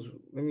Aram was,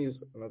 let me use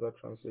another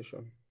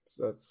translation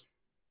so that's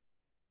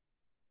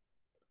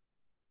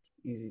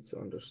easy to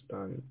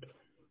understand.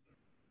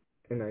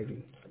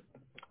 NIV.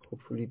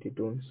 Hopefully they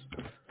don't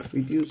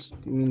reduce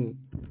the meaning.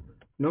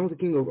 Now the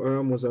king of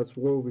Aram was at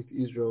war with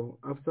Israel.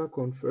 After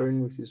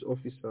conferring with his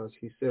officers,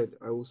 he said,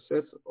 I will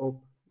set up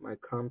my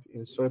camp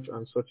in such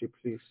and such a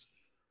place.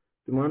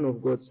 The man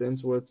of God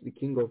sent word to the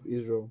king of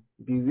Israel,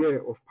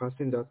 beware of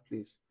passing that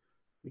place,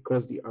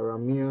 because the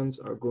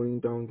Arameans are going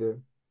down there.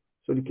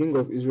 So the king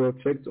of Israel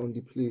checked on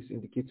the place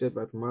indicated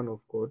by the man of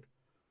God.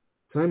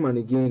 Time and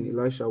again,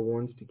 Elisha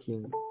warned the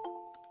king.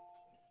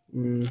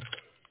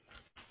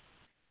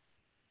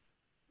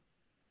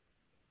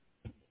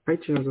 Hi,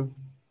 Chinzo.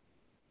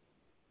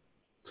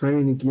 Time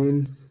and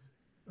again,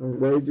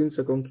 we're reading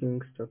 2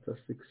 Kings chapter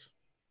 6.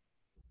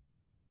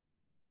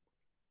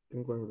 I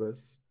think on verse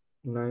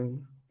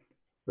 9,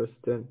 verse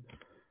 10.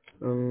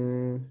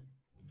 Can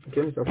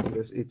we start from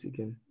verse 8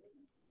 again?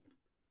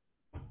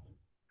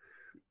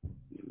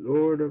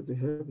 Lord of the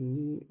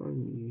heavenly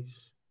armies.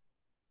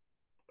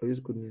 I use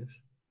Good News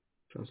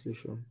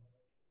translation.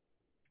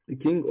 The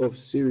king of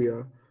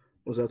Syria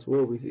was at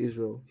war with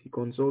Israel. He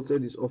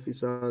consulted his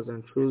officers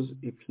and chose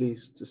a place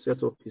to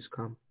set up his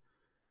camp.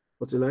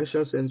 But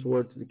Elisha sent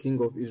word to the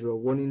king of Israel,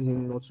 warning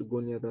him not to go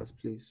near that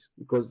place,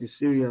 because the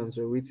Syrians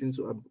are waiting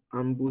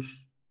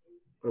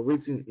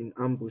in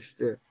ambush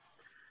there.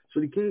 So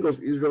the king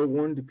of Israel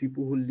warned the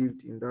people who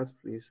lived in that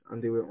place,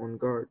 and they were on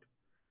guard.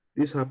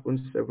 This happened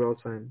several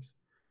times.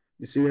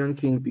 The Syrian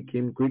king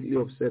became greatly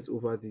upset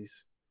over this.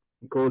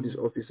 He called his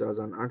officers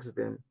and asked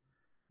them,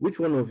 which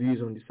one of you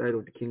is on the side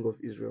of the king of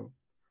Israel?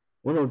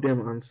 One of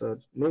them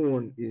answered, no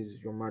one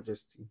is, your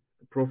majesty.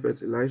 The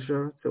prophet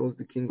Elisha tells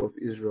the king of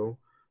Israel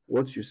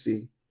what you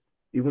say,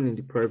 even in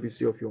the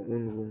privacy of your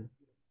own room.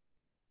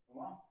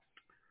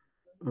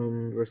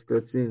 Verse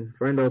 13,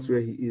 find out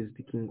where he is,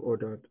 the king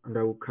ordered, and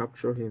I will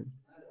capture him.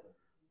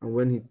 And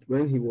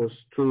when he was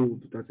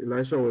told that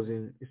Elisha was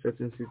in a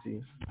certain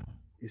city,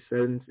 he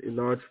sent a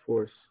large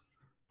force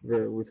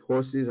there with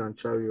horses and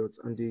chariots,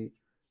 and they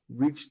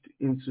reached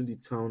into the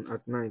town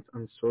at night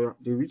and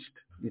they reached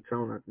the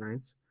town at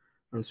night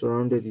and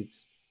surrounded it.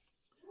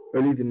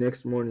 Early the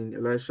next morning,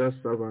 Elisha's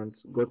servant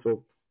got up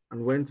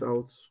and went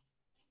out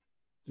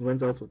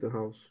of the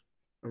house.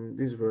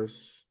 This verse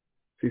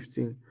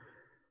 15.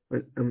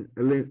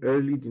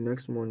 Early the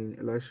next morning,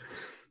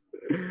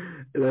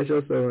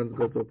 Elisha's servant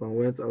got up and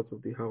went out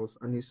of the house,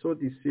 and he saw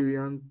the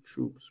Syrian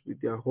troops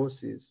with their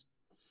horses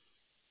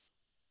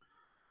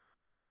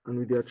and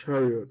with their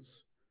chariots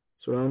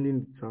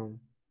surrounding the town.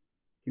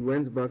 He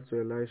went back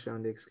to Elisha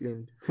and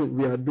exclaimed,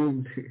 "We are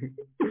doomed.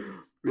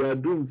 We are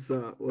doomed,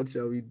 sir. What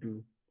shall we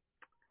do?"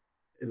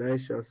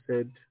 Elisha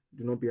said,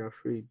 "Do not be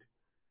afraid.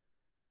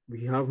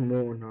 We have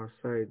more on our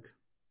side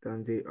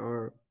than they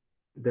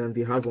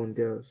have on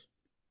theirs."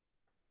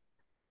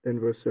 Then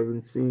verse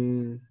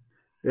 17.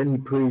 Then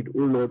he prayed, "O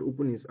Lord,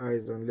 open his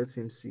eyes and let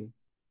him see."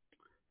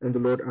 And the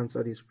Lord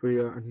answered his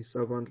prayer, and his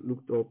servant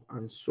looked up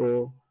and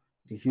saw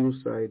the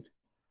hillside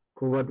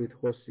covered with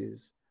horses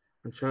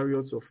and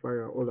chariots of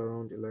fire all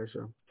around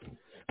Elisha.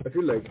 I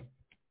feel like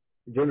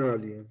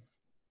generally,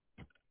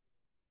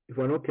 if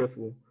we're not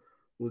careful,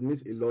 we'll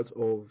miss a lot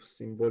of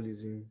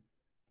symbolism.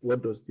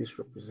 What does this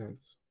represent?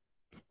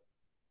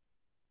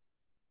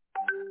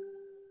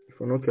 If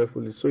we're not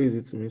careful, it's so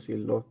easy to miss a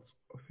lot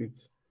of it.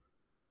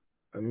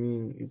 I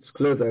mean, it's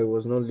clear that it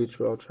was not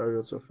literal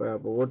chariots of fire,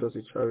 but what does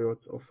a chariot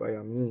of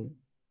fire mean?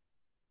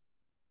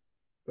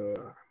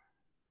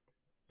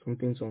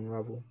 Something to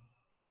unravel.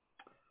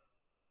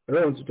 I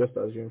don't want to just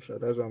assume, sure,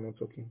 that's why I'm not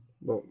talking,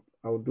 but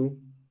I'll do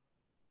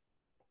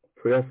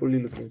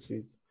prayerfully look into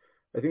it.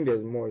 I think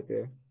there's more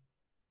there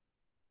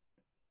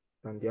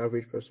than the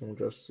average person will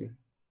just see.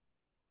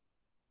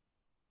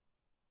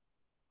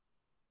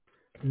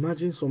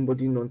 Imagine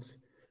somebody not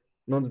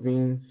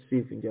being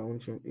safe in their own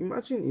chamber.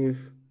 Imagine if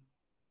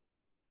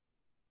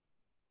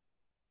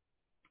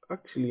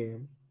actually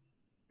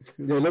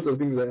there are a lot of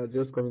things that are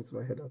just coming to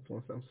my head at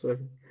once. I'm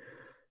sorry.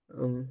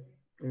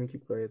 Let me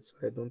keep quiet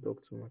so I don't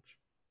talk too much.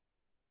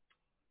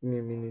 Give me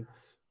a minute.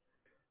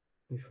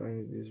 Let me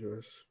find this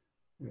verse.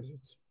 Where is it?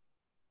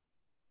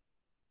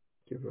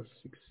 Okay, verse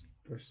 6,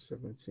 verse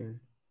 17.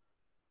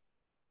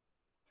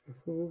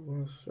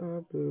 Jehovah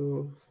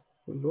Sabaoth,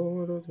 the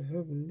Lord of the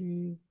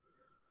heavenly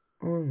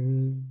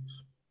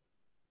armies.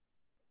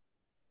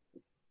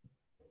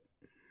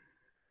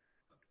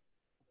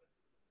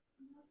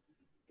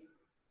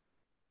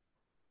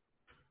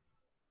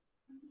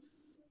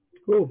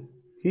 Oh,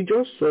 he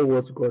just saw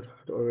what God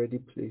had already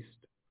placed.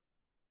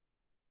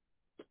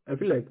 I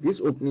feel like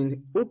this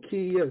opening,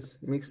 okay, yes,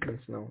 it makes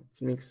sense now.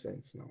 It makes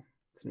sense now.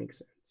 It makes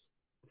sense.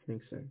 It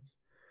makes sense.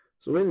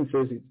 So when he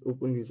says it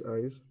opened his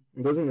eyes,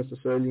 it doesn't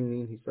necessarily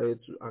mean he started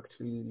to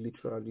actually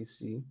literally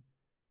see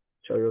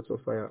chariots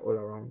of fire all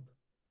around.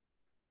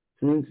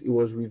 It means it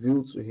was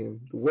revealed to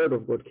him. The word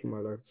of God came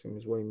alive to him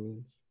is what it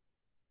means.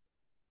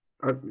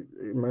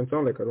 It might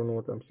sound like I don't know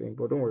what I'm saying,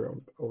 but don't worry,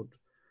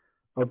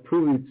 I'll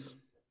prove it.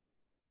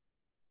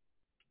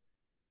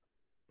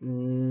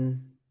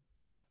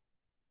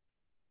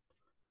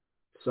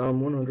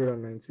 Psalm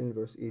 119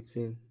 verse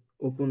 18.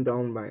 Open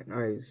down mine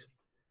eyes,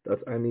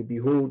 that I may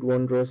behold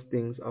wondrous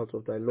things out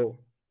of thy law.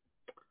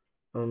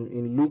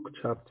 In Luke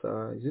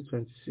chapter, is it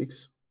 26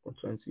 or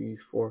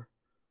 24? I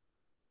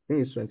think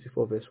it's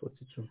 24 verse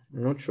 42.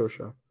 I'm not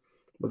sure.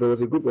 But there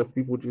was a group of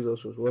people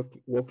Jesus was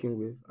walking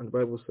with, and the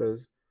Bible says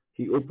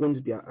he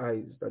opened their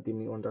eyes that they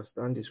may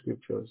understand the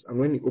scriptures. And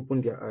when he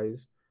opened their eyes,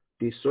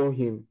 they saw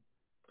him,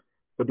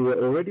 but they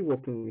were already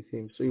walking with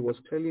him. So it was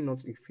clearly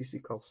not a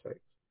physical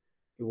sight.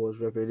 It was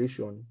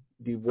revelation.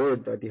 The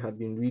word that they had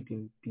been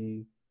reading,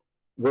 the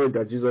word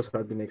that Jesus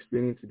had been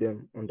explaining to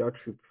them on that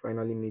trip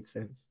finally made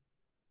sense.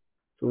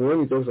 So when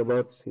he talks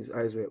about his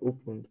eyes were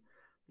opened,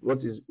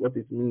 what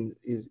it means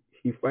is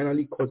he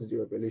finally caught the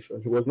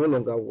revelation. He was no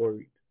longer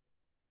worried.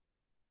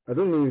 I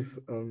don't know if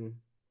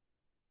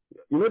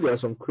there are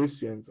some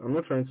Christians. I'm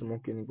not trying to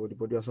mock anybody,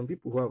 but there are some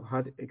people who have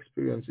had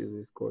experiences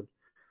with God,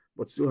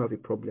 but still have a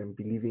problem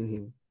believing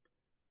Him,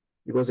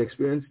 because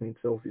experience in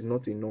itself is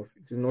not enough.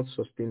 It is not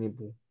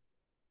sustainable.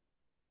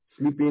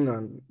 Sleeping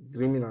and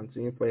dreaming and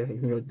seeing fire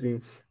in your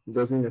dreams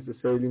doesn't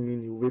necessarily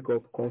mean you wake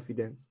up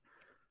confident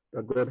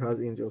that God has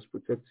angels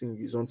protecting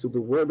you. It's until the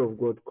word of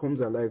God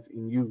comes alive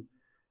in you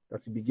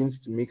that it begins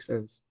to make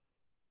sense.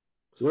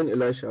 So when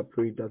Elisha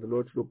prayed that the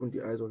Lord should open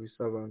the eyes of his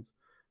servant,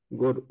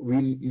 God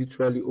really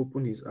literally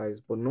opened his eyes,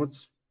 but not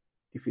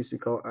the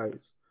physical eyes.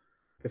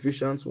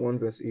 Ephesians 1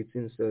 verse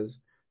 18 says,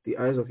 the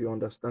eyes of your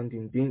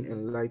understanding being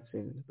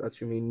enlightened,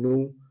 that you may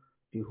know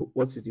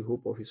what is the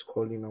hope of his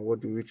calling and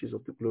what the riches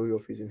of the glory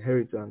of his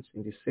inheritance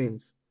in the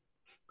saints.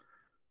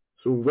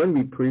 So when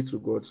we pray to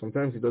God,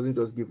 sometimes he doesn't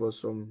just give us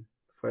some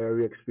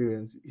fiery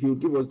experience. He'll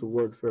give us the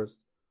word first.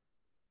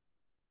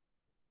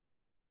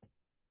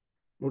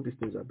 All these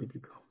things are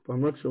biblical, but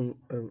I'm not sure.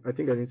 I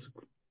think I need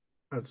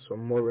to add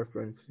some more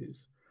references.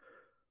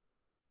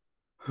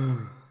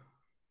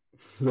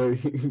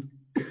 Sorry,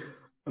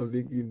 I'm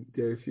thinking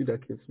there are a few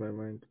that came to my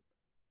mind.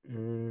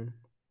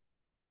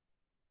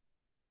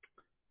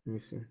 Let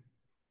me see.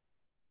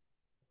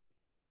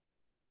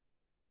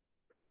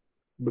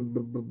 This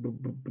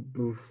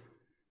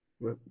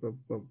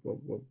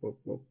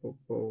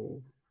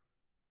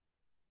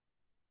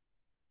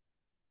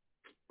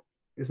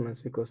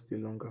might take us still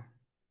longer.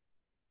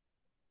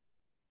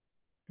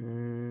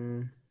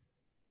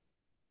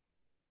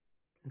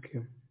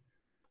 Okay.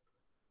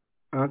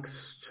 Acts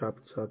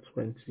chapter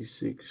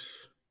 26.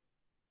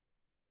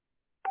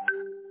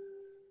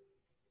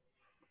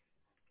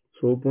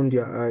 To open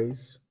their eyes,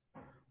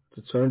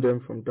 to turn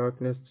them from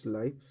darkness to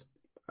light,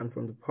 and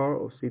from the power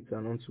of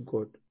Satan unto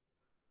God,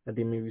 that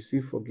they may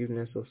receive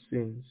forgiveness of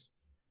sins,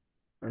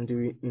 and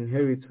the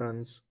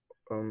inheritance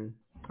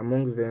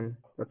among them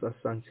that are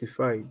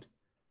sanctified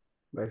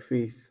by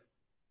faith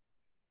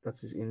that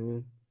is in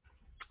me.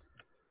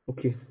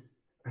 Okay.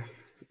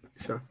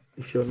 Sure.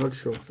 If you're not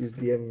sure, please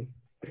DM me.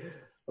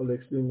 I'll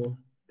explain more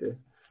there.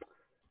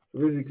 So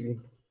basically,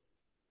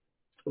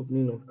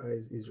 opening of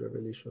eyes is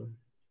revelation,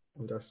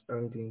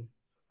 understanding,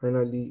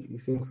 finally, you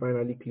think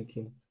finally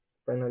clicking,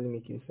 finally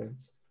making sense.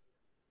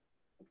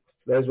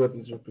 That's what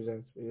it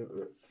represents.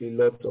 A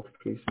lot of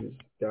places.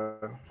 There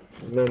are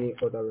many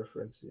other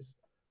references,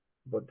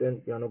 but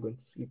then we are not going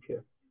to sleep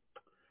here.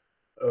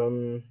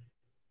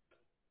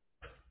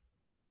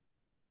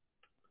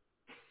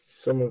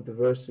 Some of the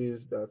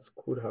verses that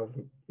could have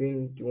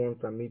been the ones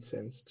that made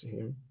sense to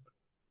him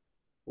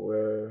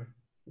were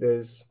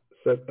there's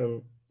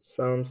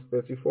Psalms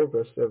 34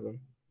 verse 7.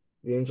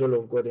 The angel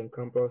of God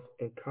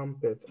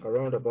encampeth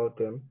around about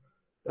them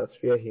that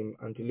fear him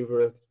and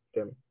delivereth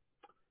them.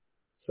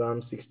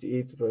 Psalm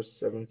 68 verse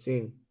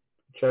 17.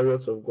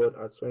 Chariots of God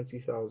are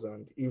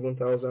 20,000, even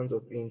thousands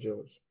of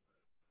angels.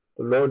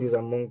 The Lord is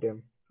among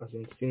them, as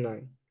in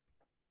Sinai,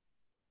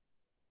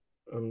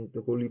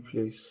 the holy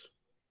place.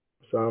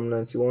 Psalm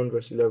 91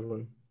 verse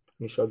 11.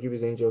 He shall give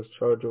his angels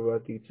charge over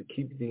thee to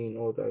keep thee in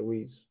all thy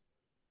ways.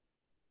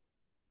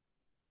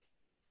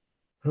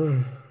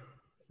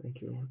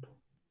 Thank you, Lord.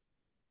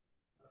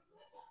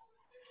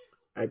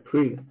 I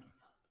pray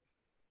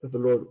that the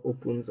Lord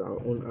opens our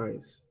own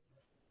eyes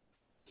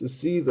to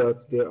see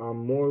that there are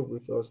more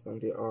with us than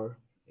there are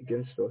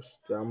against us.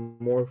 There are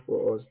more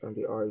for us than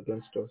there are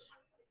against us.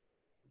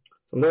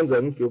 Sometimes I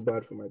don't feel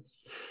bad for my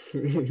I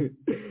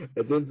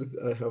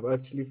have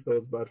actually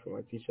felt bad for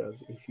my teachers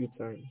a few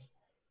times.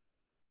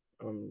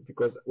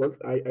 Because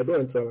I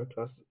don't enter my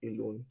class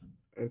alone.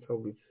 I enter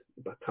with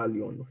a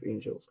battalion of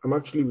angels. I'm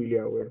actually really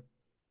aware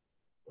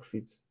of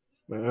it.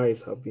 My eyes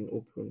have been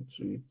opened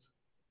to it.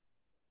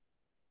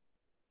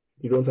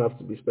 You don't have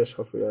to be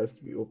special for your eyes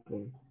to be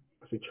open.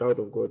 As a child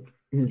of God,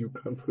 you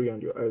can pray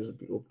and your eyes will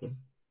be open.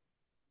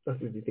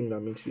 That is the thing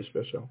that makes you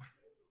special.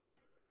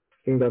 The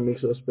thing that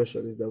makes us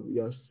special is that we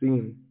are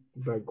seen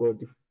by God,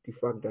 the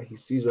fact that He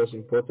sees us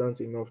important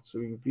enough to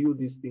reveal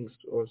these things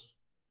to us.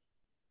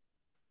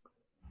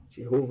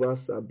 Jehovah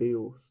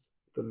Sabaoth,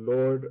 the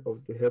Lord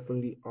of the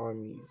heavenly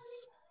armies.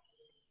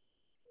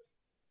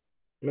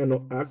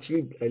 No,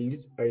 actually, I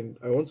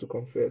want to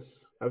confess.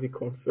 I have a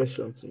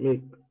confession to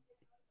make.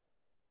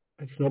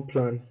 I did not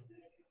plan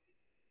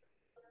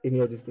any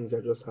of these things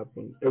that just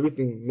happened.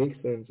 Everything makes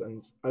sense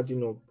and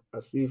adding up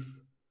as if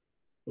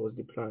it was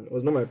the plan. It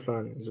was not my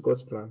plan. It's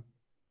God's plan.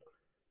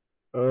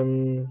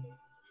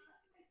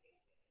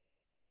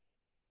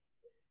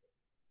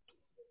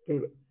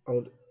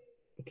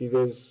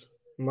 There's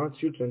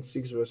Matthew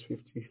 26 verse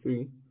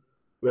 53,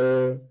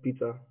 where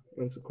Peter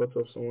went to cut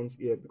off someone's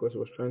ear because he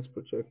was trying to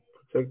protect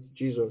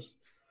Jesus.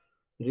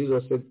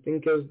 Jesus said,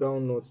 Thinkest thou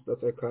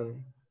that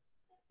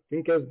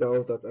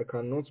I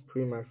cannot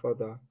pray my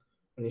Father,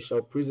 and he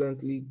shall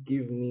presently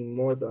give me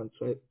more than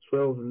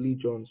 12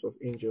 legions of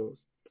angels?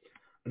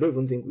 I don't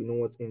even think we know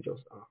what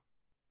angels are.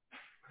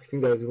 I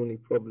think that is even a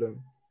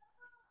problem.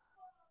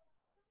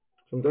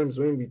 Sometimes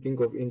when we think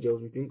of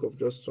angels, we think of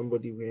just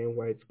somebody wearing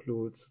white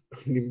clothes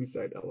standing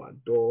beside our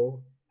door.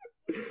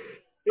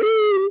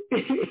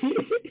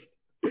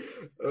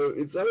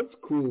 It sounds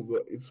cool,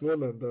 but it's more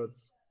than that.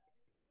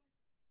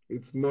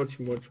 It's much,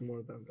 much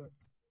more than that.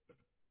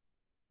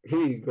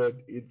 Hey,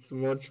 God, it's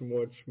much,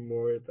 much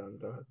more than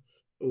that.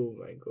 Oh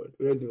my God,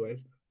 where do I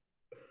start?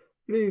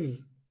 Please.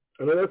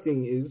 Another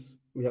thing is,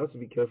 we have to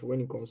be careful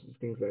when it comes to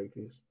things like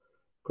this.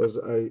 Because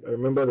I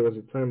remember there was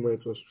a time where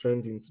it was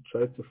trending to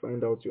try to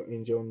find out your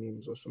angel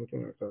names or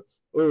something like that.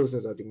 All those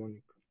things are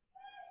demonic.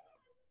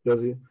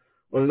 Does it?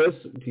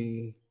 Unless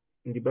in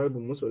the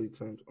Bible, most of the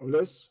times,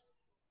 unless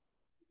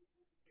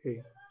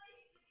the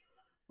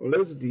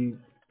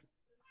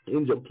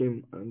angel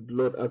came and the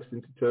Lord asked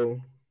him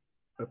to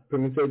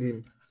permitted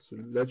him to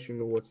let you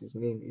know what his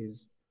name is.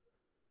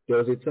 There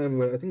was a time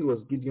where I think it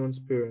was Gideon's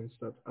parents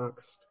that asked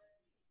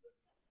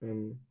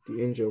the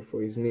angel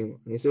for his name,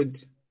 and he said,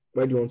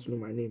 "Why do you want to know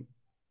my name?"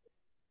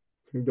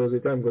 There was a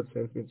time God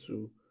sent me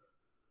to.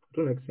 I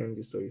don't like saying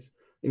these stories.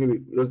 Anyway,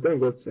 there was a time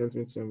God sent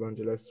me to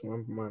evangelize to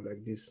one man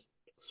like this.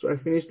 So I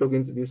finished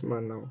talking to this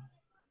man now.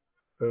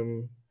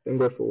 Thank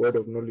God for word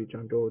of knowledge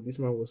and all. This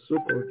man was so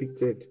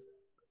convicted.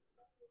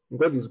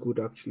 God is good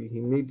actually.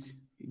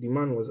 The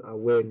man was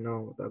aware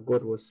now that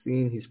God was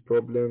seeing his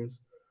problems.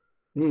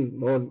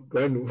 Man,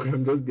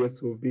 I'm just there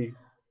to obey.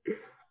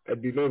 I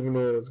did not even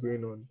know what was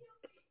going on.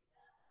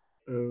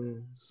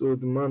 So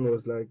the man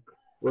was like,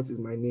 "What is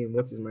my name?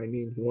 What is my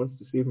name?" He wants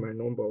to save my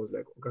number. I was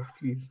like, "Okay,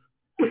 please,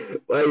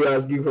 why are you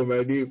asking for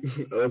my name?"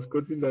 I was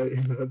quoting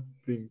that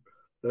thing,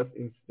 that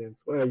incident.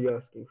 Why are you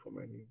asking for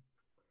my name?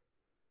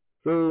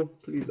 So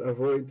please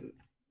avoid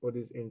all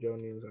these angel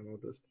names and all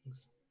those things.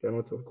 They're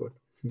not of God.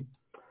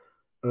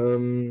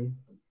 Um,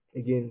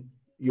 again,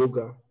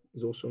 yoga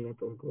is also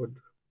not of God.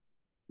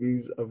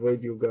 Please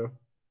avoid yoga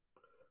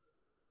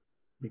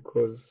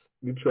because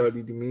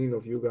literally the meaning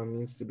of yoga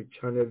means to be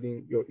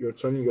channeling. You're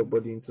turning your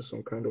body into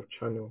some kind of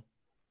channel.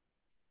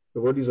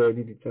 The body is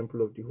already the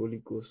temple of the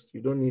Holy Ghost.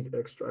 You don't need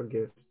extra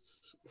guests.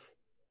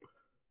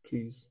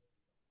 Please.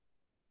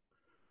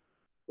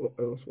 What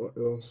else? What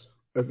else?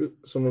 I feel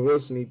some of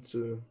us need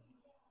to.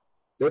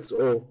 Let's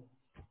all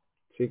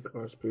take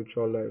our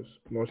spiritual lives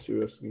more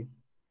seriously.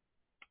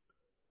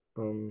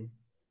 Um,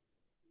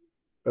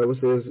 Bible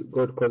says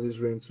God causes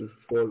rain to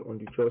fall on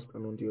the just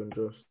and on the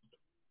unjust.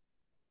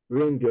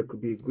 Rain there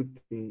could be a good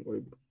thing, or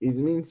it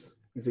means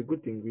it's a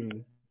good thing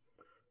really,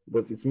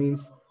 but it means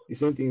the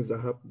same things that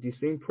happen, the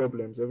same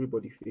problems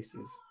everybody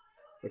faces.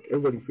 Like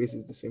everybody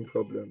faces the same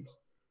problems.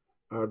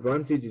 Our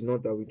advantage is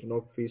not that we do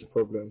not face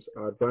problems.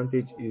 Our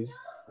advantage is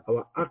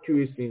our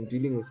accuracy in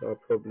dealing with our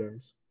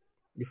problems.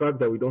 The fact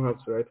that we don't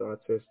have to write our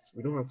tests,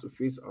 we don't have to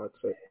face our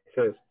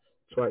tests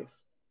twice.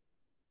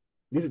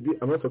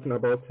 I'm not talking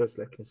about tests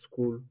like in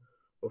school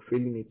or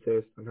failing a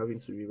test and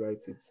having to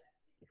rewrite it.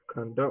 You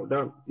can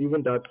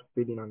even that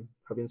failing and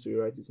having to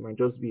rewrite it might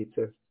just be a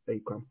test that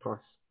you can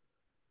pass.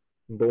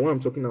 But what I'm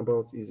talking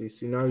about is a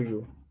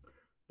scenario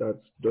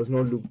that does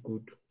not look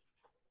good.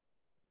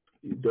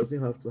 It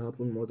doesn't have to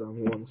happen more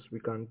than once. We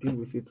can deal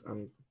with it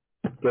and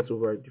get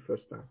over it the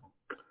first time.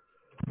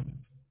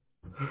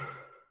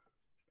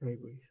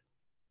 Anyway.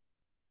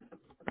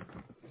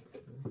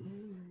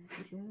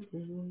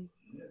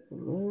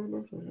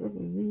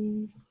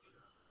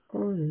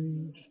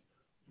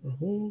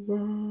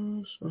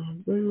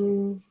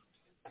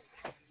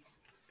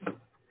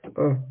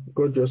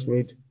 God just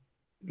made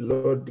the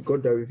Lord, the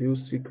God that reveals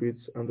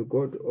secrets, and the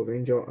God of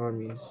angel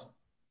armies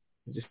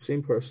is the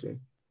same person.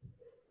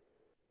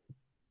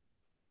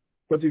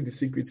 What if the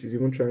secret is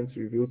even trying to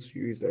reveal to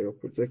you is that you're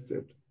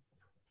protected,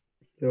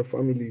 your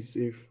family is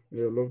safe,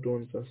 your loved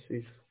ones are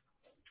safe,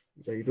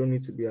 that you don't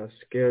need to be as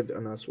scared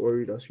and as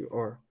worried as you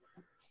are?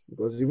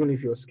 Because even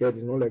if you're scared,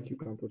 it's not like you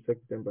can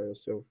protect them by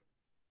yourself.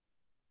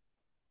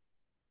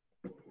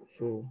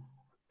 So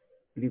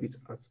leave it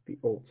at the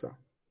altar.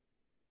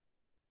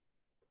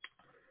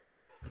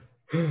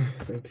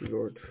 Thank you,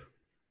 Lord.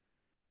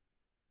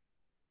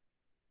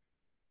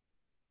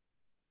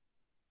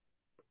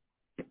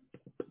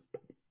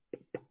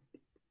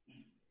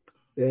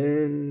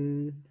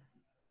 Then,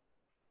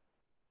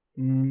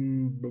 how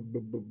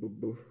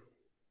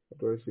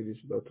do I say this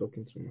without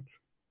talking too much?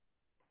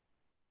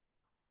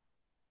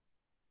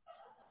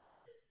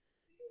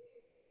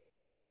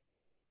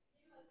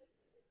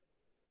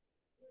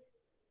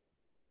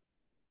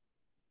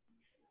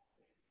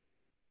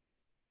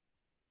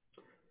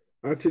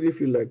 I actually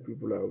feel like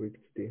people are awake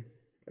today.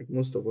 Like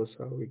most of us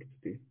are awake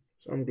today.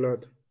 So I'm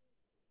glad.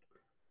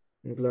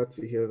 I'm glad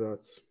to hear that.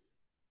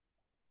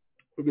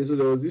 Okay, so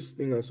there was this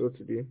thing I saw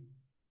today,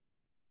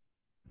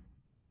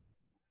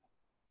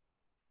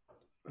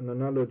 an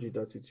analogy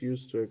that it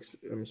used to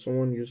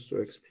someone used to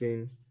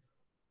explain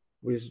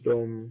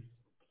wisdom,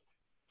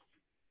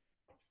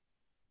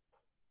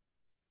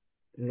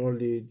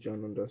 knowledge,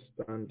 and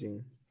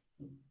understanding.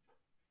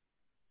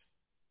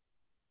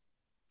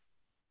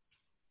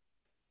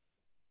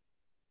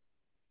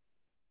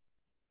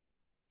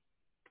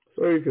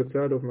 Sorry if you're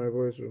tired of my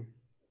voice, oh.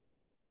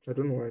 I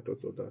don't know why I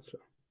thought of that, sir.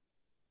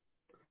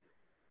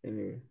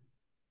 Anyway.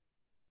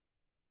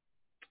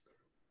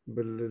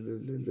 Let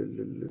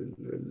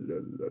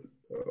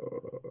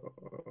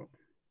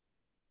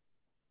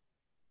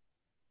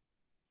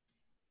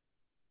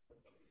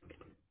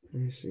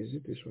me see, is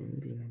it this one?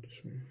 Maybe not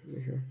this one.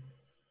 Over here.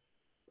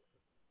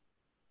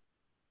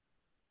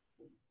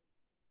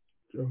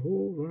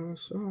 Jehovah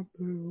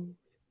Sabaoth,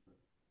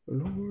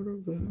 Lord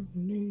of the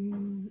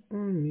heavenly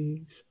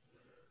armies.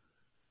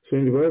 So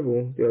in the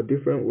Bible, there are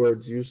different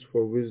words used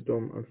for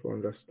wisdom and for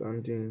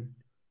understanding.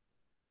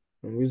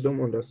 And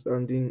wisdom,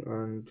 understanding,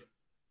 and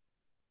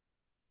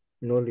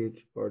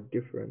knowledge are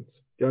different.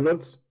 They are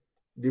not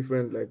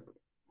different like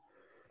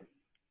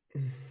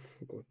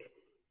God.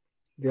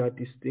 They are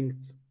distinct.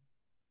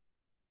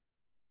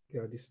 They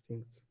are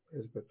distinct.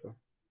 That's better.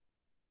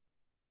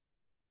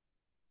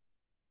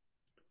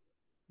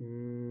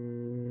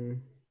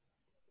 Mm,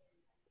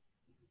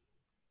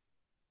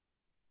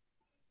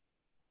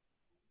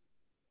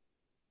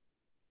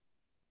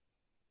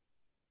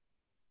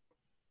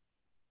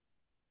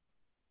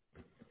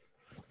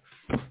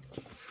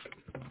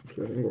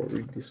 okay, I think I'll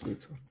read this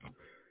later.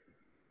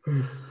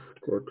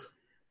 God,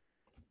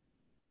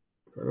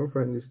 if I don't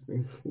find this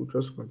thing, we'll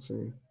just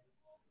continue.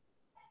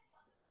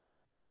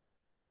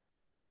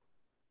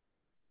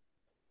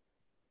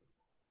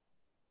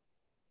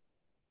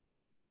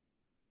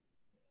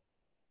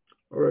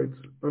 All Alright,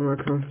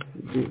 I can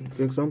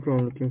the example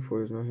I'm looking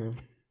for is not here.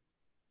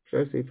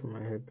 Should I say it from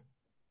my head?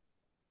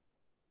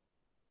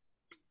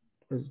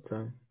 Where's the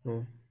time?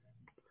 No.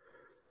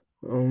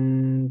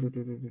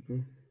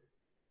 Do.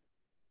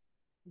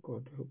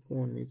 God, I hope no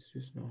one needs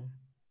this now.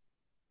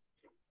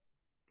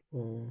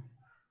 Oh,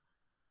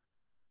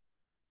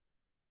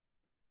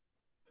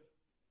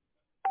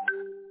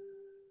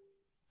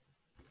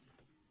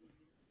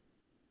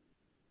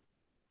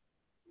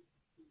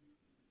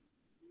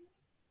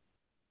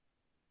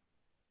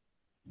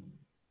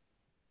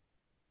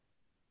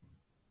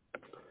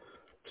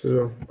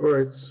 so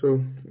alright,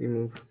 so we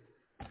move.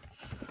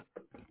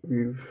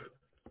 We've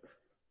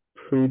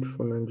prayed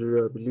for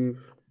Nigeria, I believe.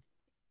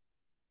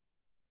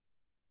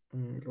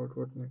 Lord,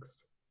 what next?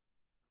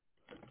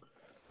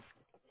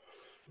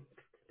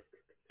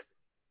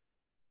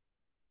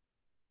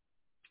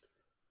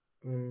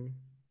 Um,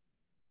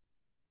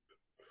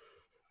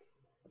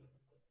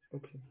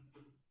 okay.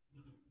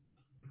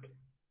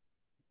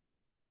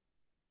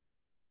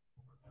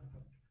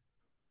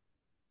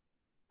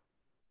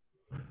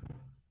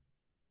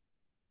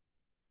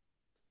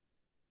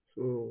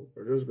 So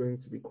we're just going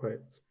to be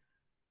quiet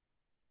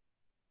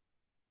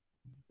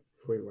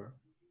for a while.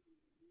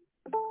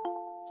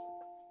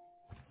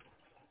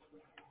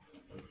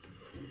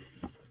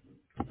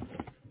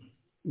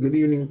 Good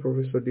evening,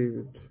 Professor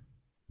David.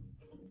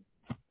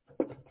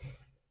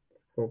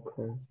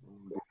 Welcome.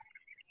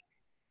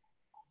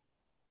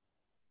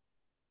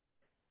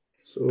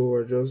 So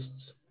we're just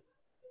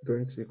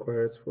going to be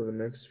quiet for the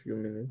next few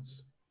minutes.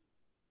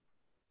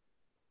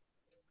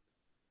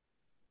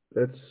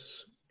 Let's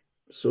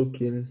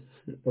soak in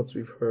what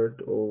we've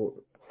heard or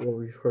what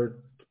we've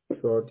heard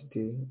throughout the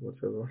day,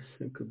 whatever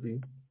it could be.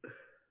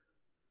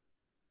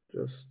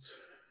 Just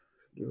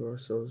give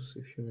ourselves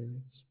a few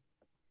minutes.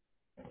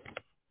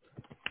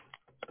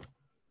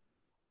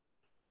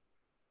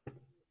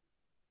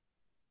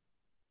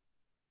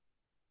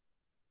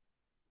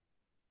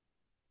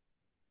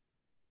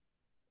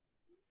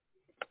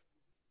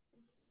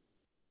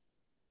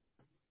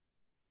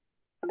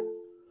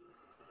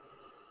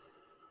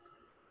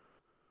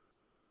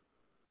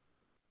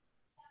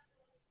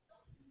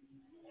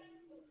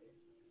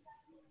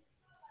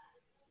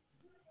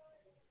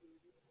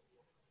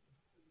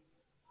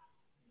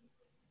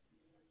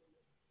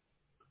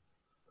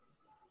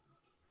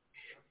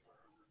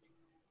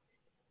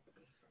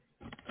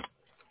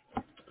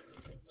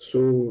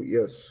 So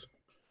yes,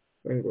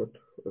 thank God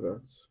for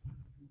that.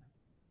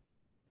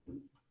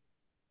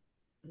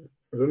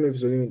 I don't know if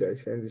it's only me that is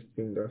hearing this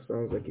thing that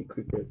sounds like a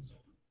cricket.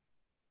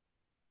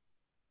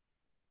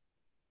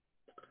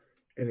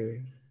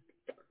 Anyway,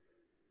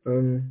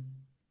 um,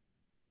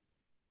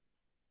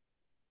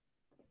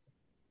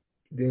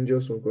 the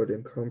angels of God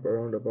encamp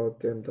around about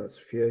them that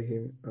fear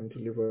Him and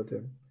deliver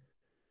them.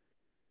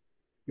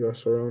 You are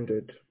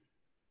surrounded.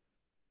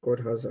 God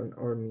has an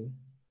army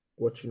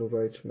watching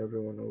over each and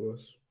every one of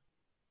us.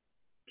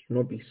 Do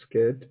not be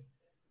scared.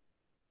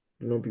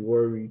 Do not be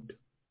worried.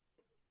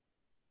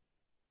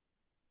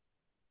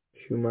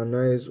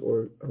 Humanize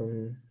or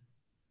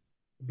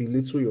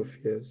belittle your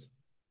fears.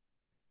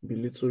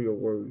 Belittle your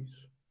worries.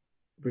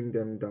 Bring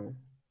them down.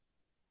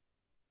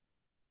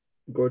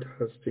 God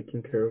has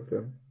taken care of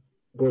them.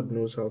 God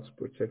knows how to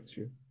protect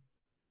you.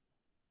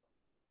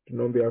 Do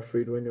not be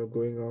afraid when you're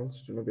going out.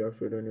 Do not be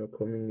afraid when you're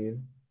coming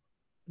in.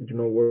 Do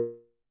not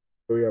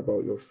worry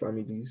about your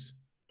families.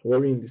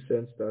 Worry in the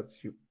sense that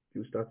you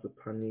start to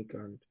panic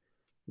and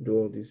do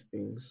all these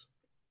things.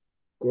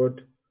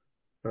 God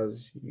has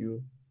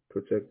you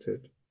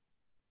protected.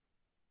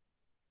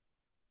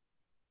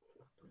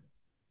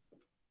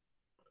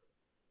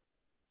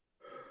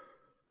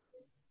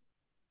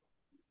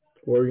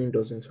 Worrying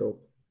doesn't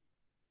help.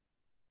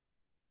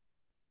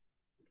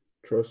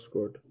 Trust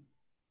God.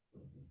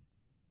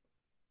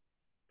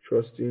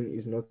 Trusting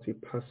is not a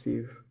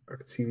passive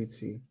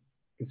activity.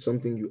 It's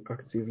something you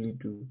actively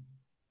do.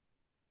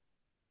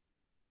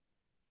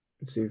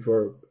 It's a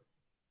verb.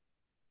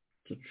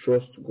 To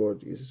trust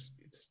God is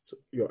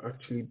you're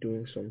actually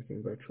doing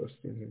something by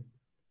trusting Him.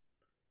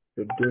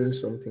 You're doing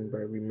something by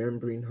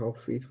remembering how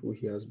faithful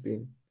He has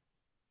been.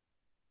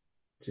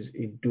 It is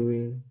a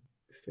doing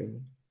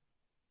thing.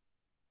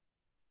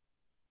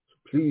 So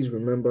please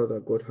remember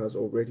that God has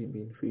already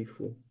been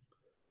faithful.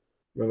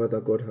 Remember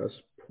that God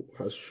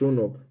has shown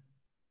up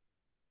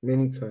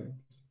many times.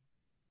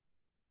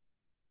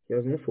 He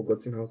has not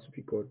forgotten how to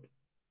be God.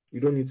 You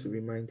don't need to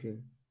remind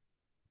Him.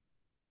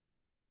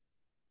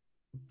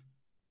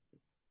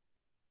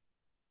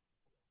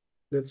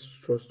 Let's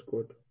trust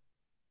God.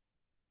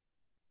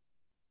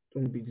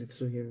 Don't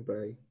belittle Him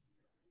by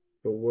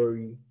your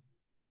worry.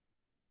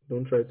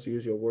 Don't try to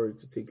use your worry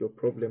to take your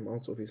problem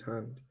out of His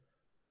hand.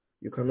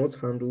 You cannot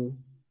handle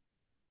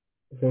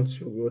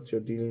what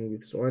you're dealing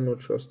with, so why not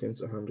trust Him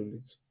to handle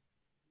it?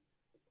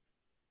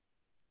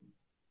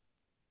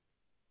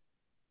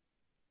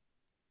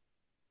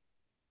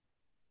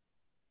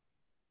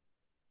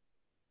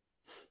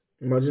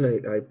 Imagine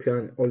I pay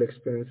an all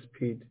expense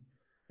paid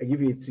I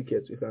give you a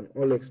ticket with an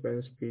all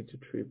expense paid to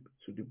trip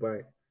to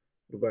Dubai,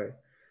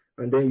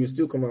 and then you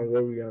still come and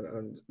worry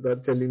and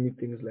start telling me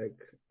things like,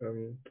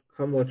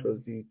 how much was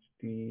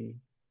the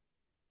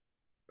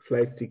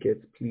flight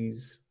ticket,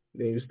 please?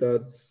 Then you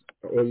start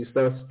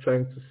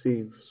trying to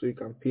save so you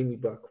can pay me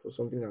back for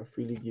something I'm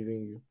freely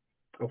giving you.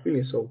 I feel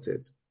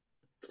insulted.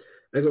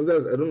 And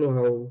sometimes I don't know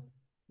how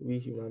we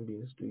human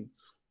beings do it.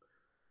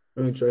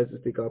 When we try to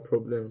take our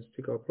problems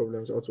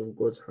out of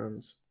God's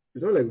hands,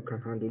 it's not like we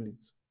can handle it.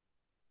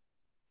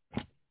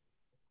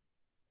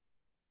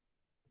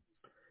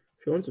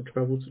 If you want to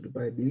travel to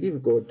Dubai,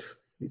 believe God.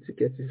 The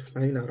ticket is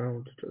flying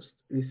around. Just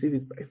receive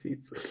it by faith.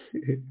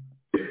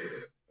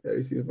 I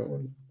receive my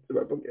own in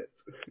my pocket.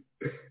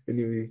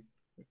 Anyway,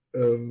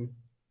 um,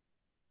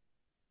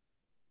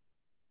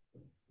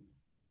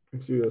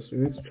 I'm serious. We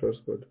need to trust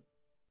God.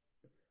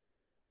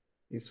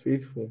 He's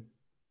faithful.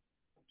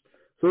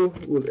 So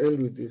we'll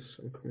end with this.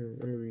 I'm coming.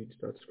 Let me read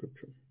that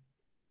scripture.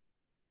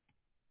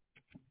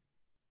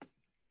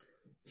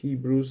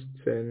 Hebrews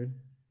 10,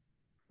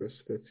 verse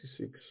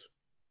 36.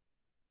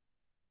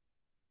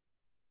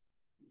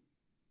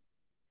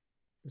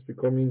 It's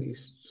becoming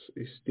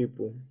a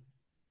staple.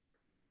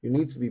 You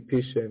need to be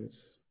patient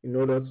in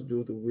order to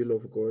do the will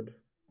of God,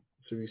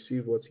 to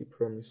receive what He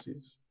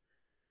promises.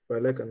 But I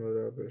like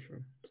another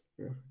version.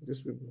 Yeah,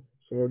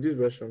 some of these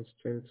versions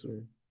tend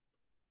to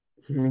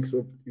mix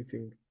up the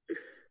thing.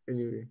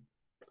 Anyway,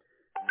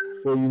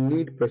 for you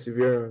need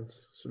perseverance,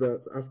 so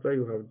that after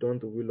you have done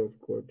the will of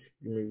God,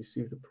 you may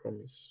receive the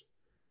promise.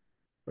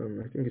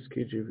 I think it's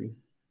KJV.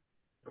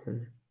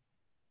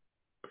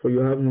 For you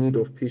have need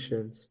of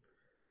patience,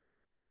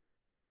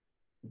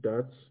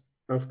 that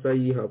after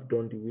ye have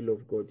done the will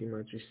of God, you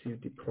might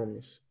receive the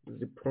promise. It's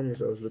the promise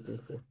I was looking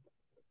for.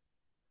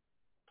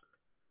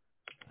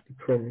 The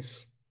promise.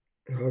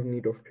 You have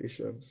need of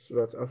patience, so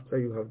that after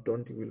you have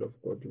done the will of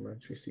God, you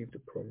might receive the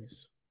promise.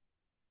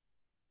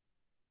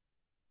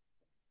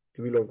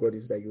 The will of God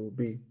is that you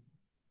obey.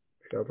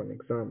 If you have an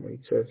exam or a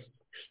test,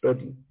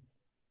 study,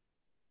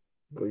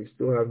 but you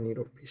still have need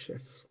of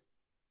patience.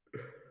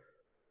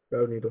 You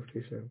have need of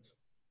patience.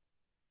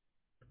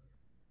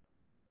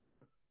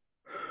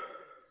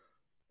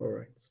 All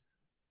right.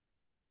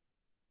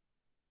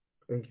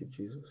 Thank you,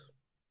 Jesus.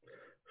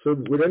 So,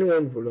 would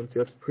anyone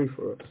volunteer to pray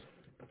for us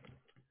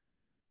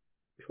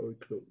before we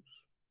close?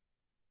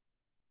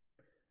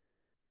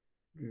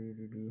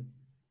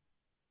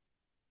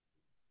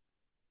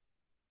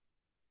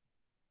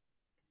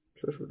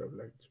 Church would have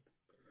liked.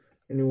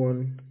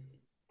 Anyone?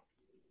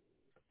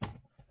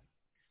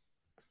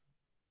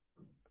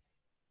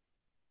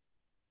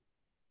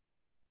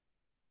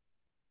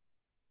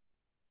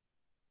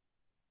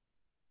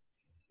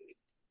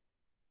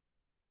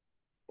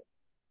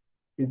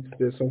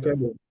 There's some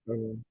kind of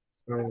sound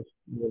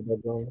in the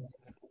background.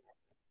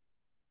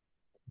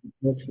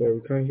 Not clear.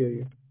 We can't hear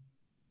you.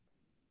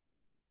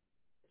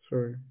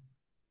 Sorry.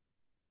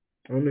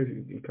 I don't know if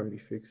it can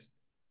be fixed.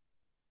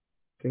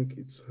 I think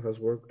it has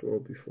worked well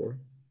before.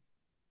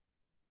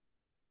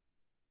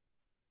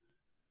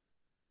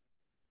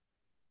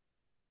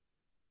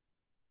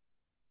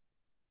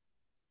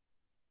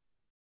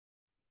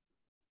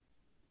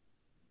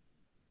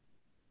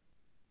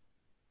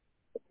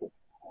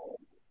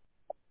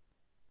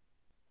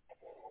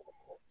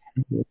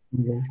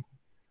 Yeah.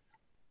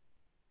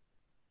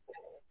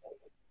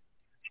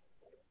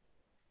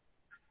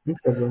 No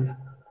problem.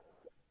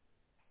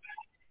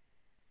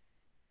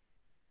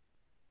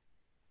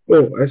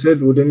 Oh, I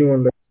said, would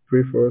anyone like to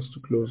pray for us to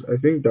close? I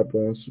think Dapo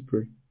wants to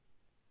pray,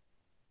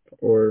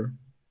 or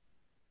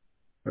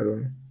I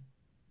don't know.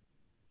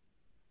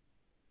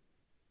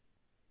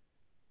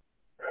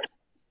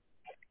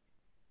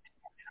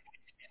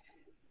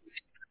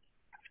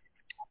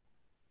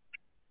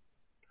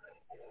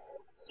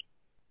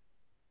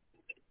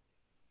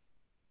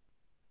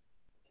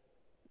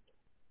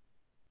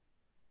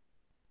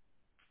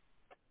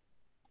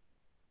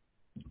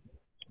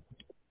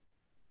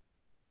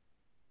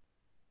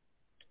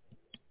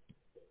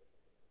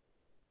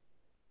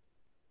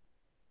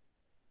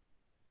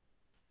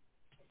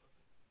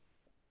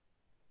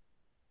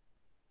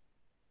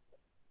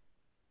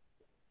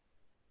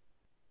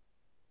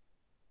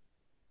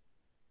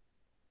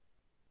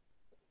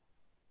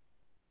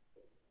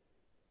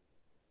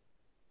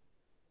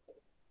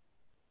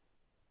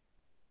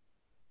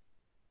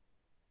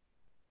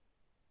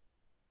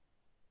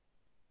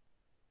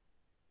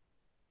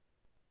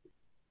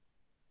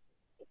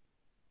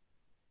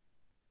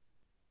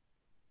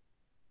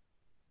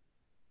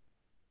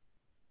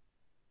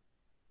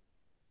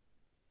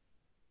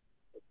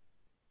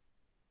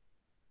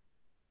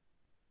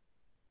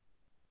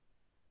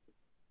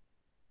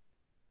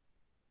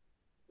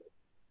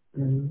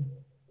 Mhm.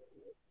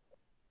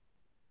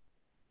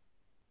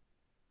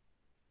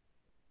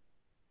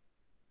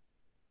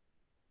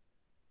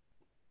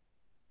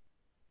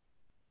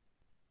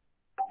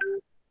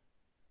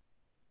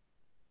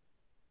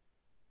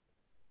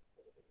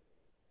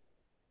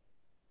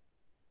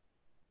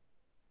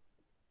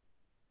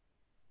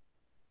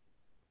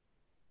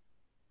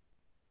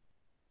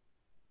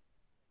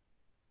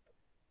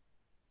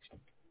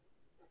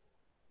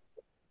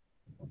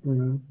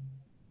 Amen.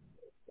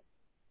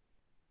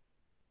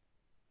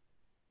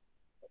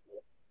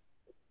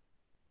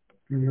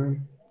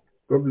 Amen.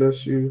 God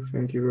bless you.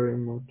 Thank you very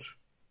much.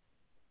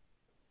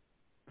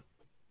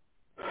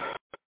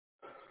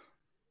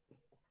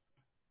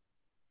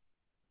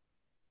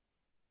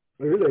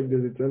 I feel like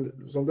there's a trend.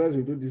 Sometimes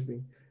we do this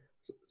thing.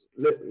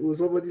 Will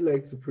somebody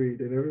like to pray?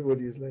 Then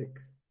everybody is like,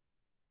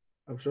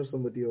 I'm sure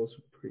somebody else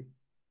would pray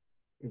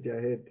in their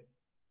head.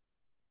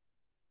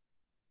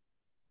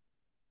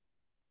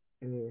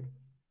 Anyway,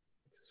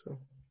 so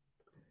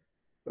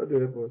God will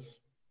help us.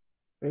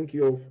 Thank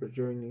you all for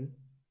joining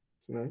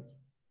tonight.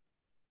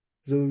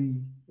 Zoe,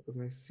 it was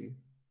nice to see you.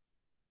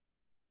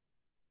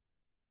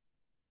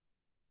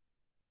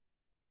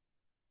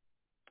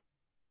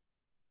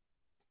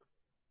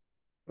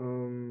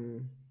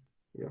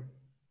 Yeah.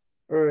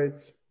 All right.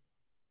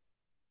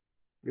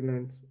 Good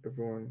night,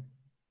 everyone.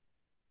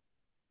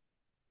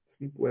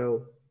 Sleep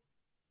well.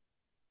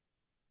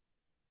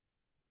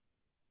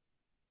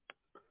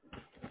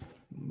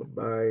 Bye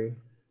bye.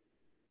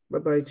 Bye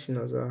bye,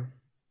 Chinaza.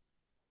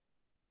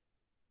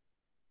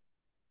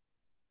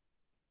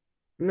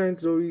 Good night,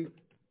 Zoe.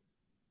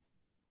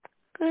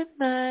 Good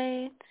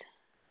night.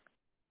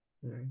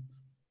 Good night.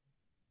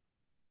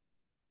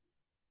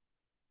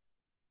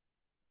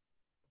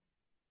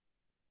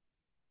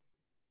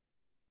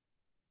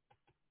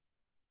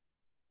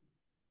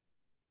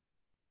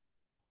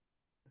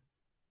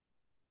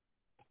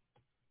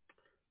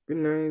 Good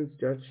night,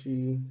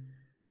 Jachi.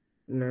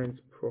 Good night,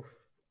 Prof.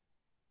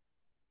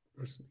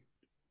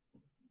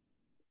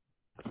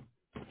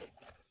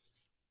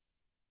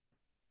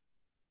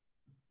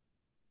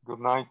 Good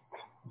night.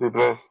 Be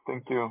blessed.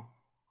 Thank you.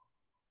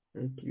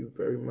 Thank you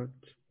very much.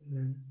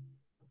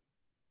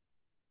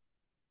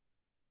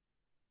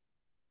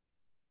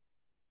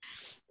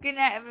 Good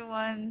night,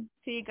 everyone.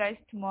 See you guys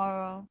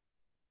tomorrow.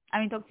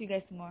 Talk to you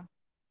guys tomorrow.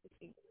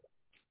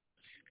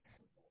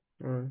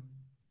 All right.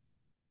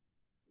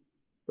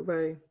 Bye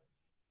bye.